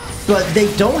 but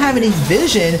they don't have any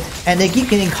vision, and they keep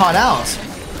getting caught out.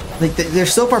 Like, they're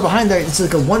so far behind there, it's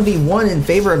like a 1v1 in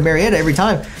favor of Marietta every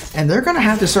time, and they're going to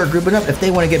have to start grouping up if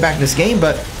they want to get back in this game,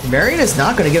 but Marietta's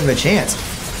not going to give them a chance.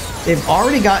 They've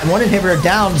already got one inhibitor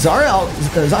down.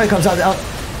 Xayah comes out.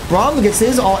 Braum gets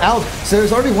his all out, so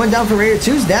there's already one down for Marietta.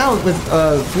 Two's down with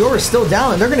Fiora still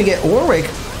down, and they're going to get Warwick.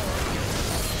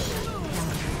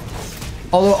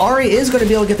 Although Ahri is going to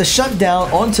be able to get the shutdown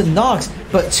onto Nox,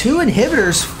 but 2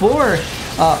 inhibitors for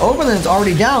Oberlin's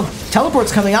already down.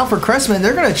 Teleport's coming out for Cressman.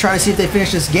 They're going to try to see if they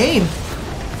finish this game.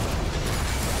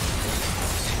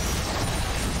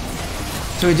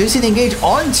 So we do see the engage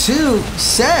onto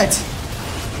Set.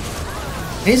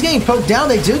 And he's getting poked down.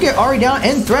 They do get Ahri down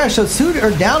and Thresh. So 2 are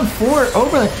down for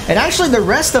Oberlin. And actually the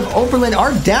rest of Oberlin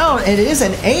are down. And it is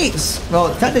an ace.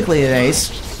 Well, technically an ace.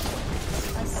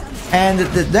 And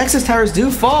the Nexus towers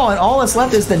do fall. And all that's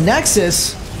left is the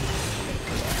Nexus.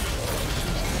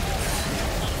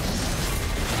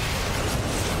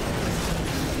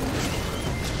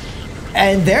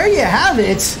 And there you have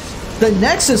it. The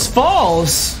Nexus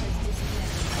falls.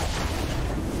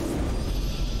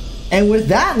 And with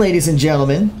that, ladies and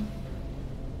gentlemen,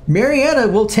 Marietta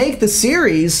will take the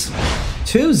series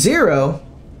 2-0.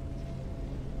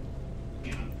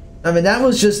 I mean, that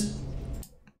was just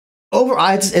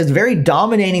overall, it's a very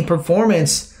dominating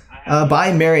performance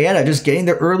by Marietta, just getting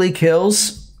the early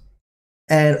kills.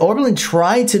 And Oberlin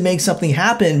tried to make something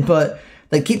happen, but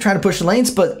they keep trying to push the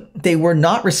lanes, but they were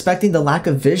not respecting the lack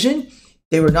of vision.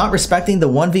 They were not respecting the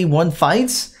 1v1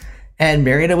 fights, and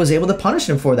Marietta was able to punish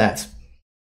them for that.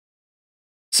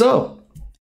 So,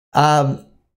 I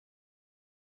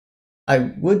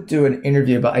would do an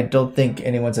interview, but I don't think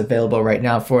anyone's available right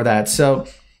now for that. So,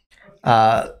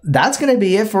 that's going to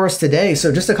be it for us today.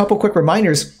 So, just a couple quick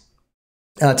reminders.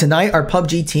 Tonight, our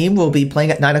PUBG team will be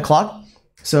playing at 9 o'clock.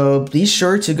 So, be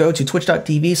sure to go to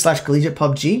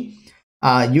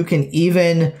twitch.tv/collegiatepubg. You can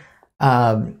even,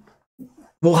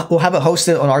 we'll have it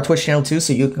hosted on our Twitch channel too,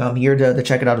 so you can come here to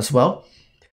check it out as well.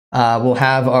 We'll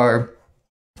have our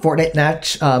Fortnite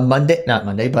match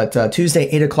Tuesday,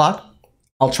 8 o'clock.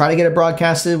 I'll try to get it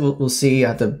broadcasted. We'll see. I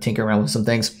have to tinker around with some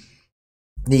things.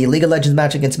 The League of Legends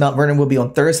match against Mount Vernon will be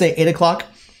on Thursday, 8 o'clock.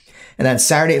 And then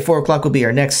Saturday at 4 o'clock will be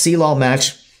our next CLOL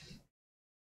match.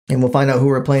 And we'll find out who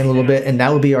we're playing a little bit. And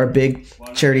that will be our big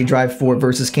charity drive for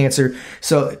Versus Cancer.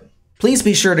 So please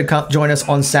be sure to come join us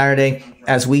on Saturday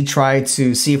as we try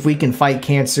to see if we can fight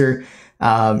cancer.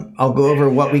 I'll go over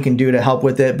what we can do to help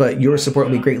with it, but your support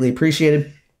will be greatly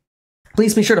appreciated.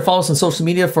 Please be sure to follow us on social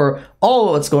media for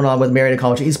all what's going on with Marietta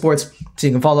College Esports. So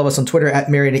you can follow us on Twitter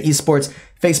at Marietta Esports,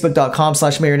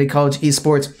 Facebook.com/Marietta College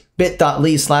Esports,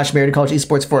 bit.ly/Marietta College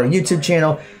Esports for our YouTube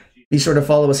channel. Be sure to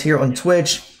follow us here on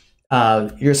Twitch.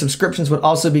 Your subscriptions would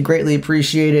also be greatly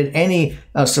appreciated. Any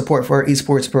support for our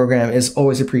esports program is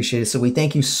always appreciated. So we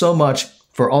thank you so much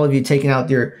for all of you taking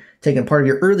part of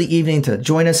your early evening to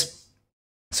join us.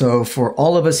 So for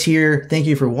all of us here, thank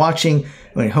you for watching,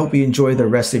 and I hope you enjoy the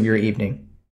rest of your evening.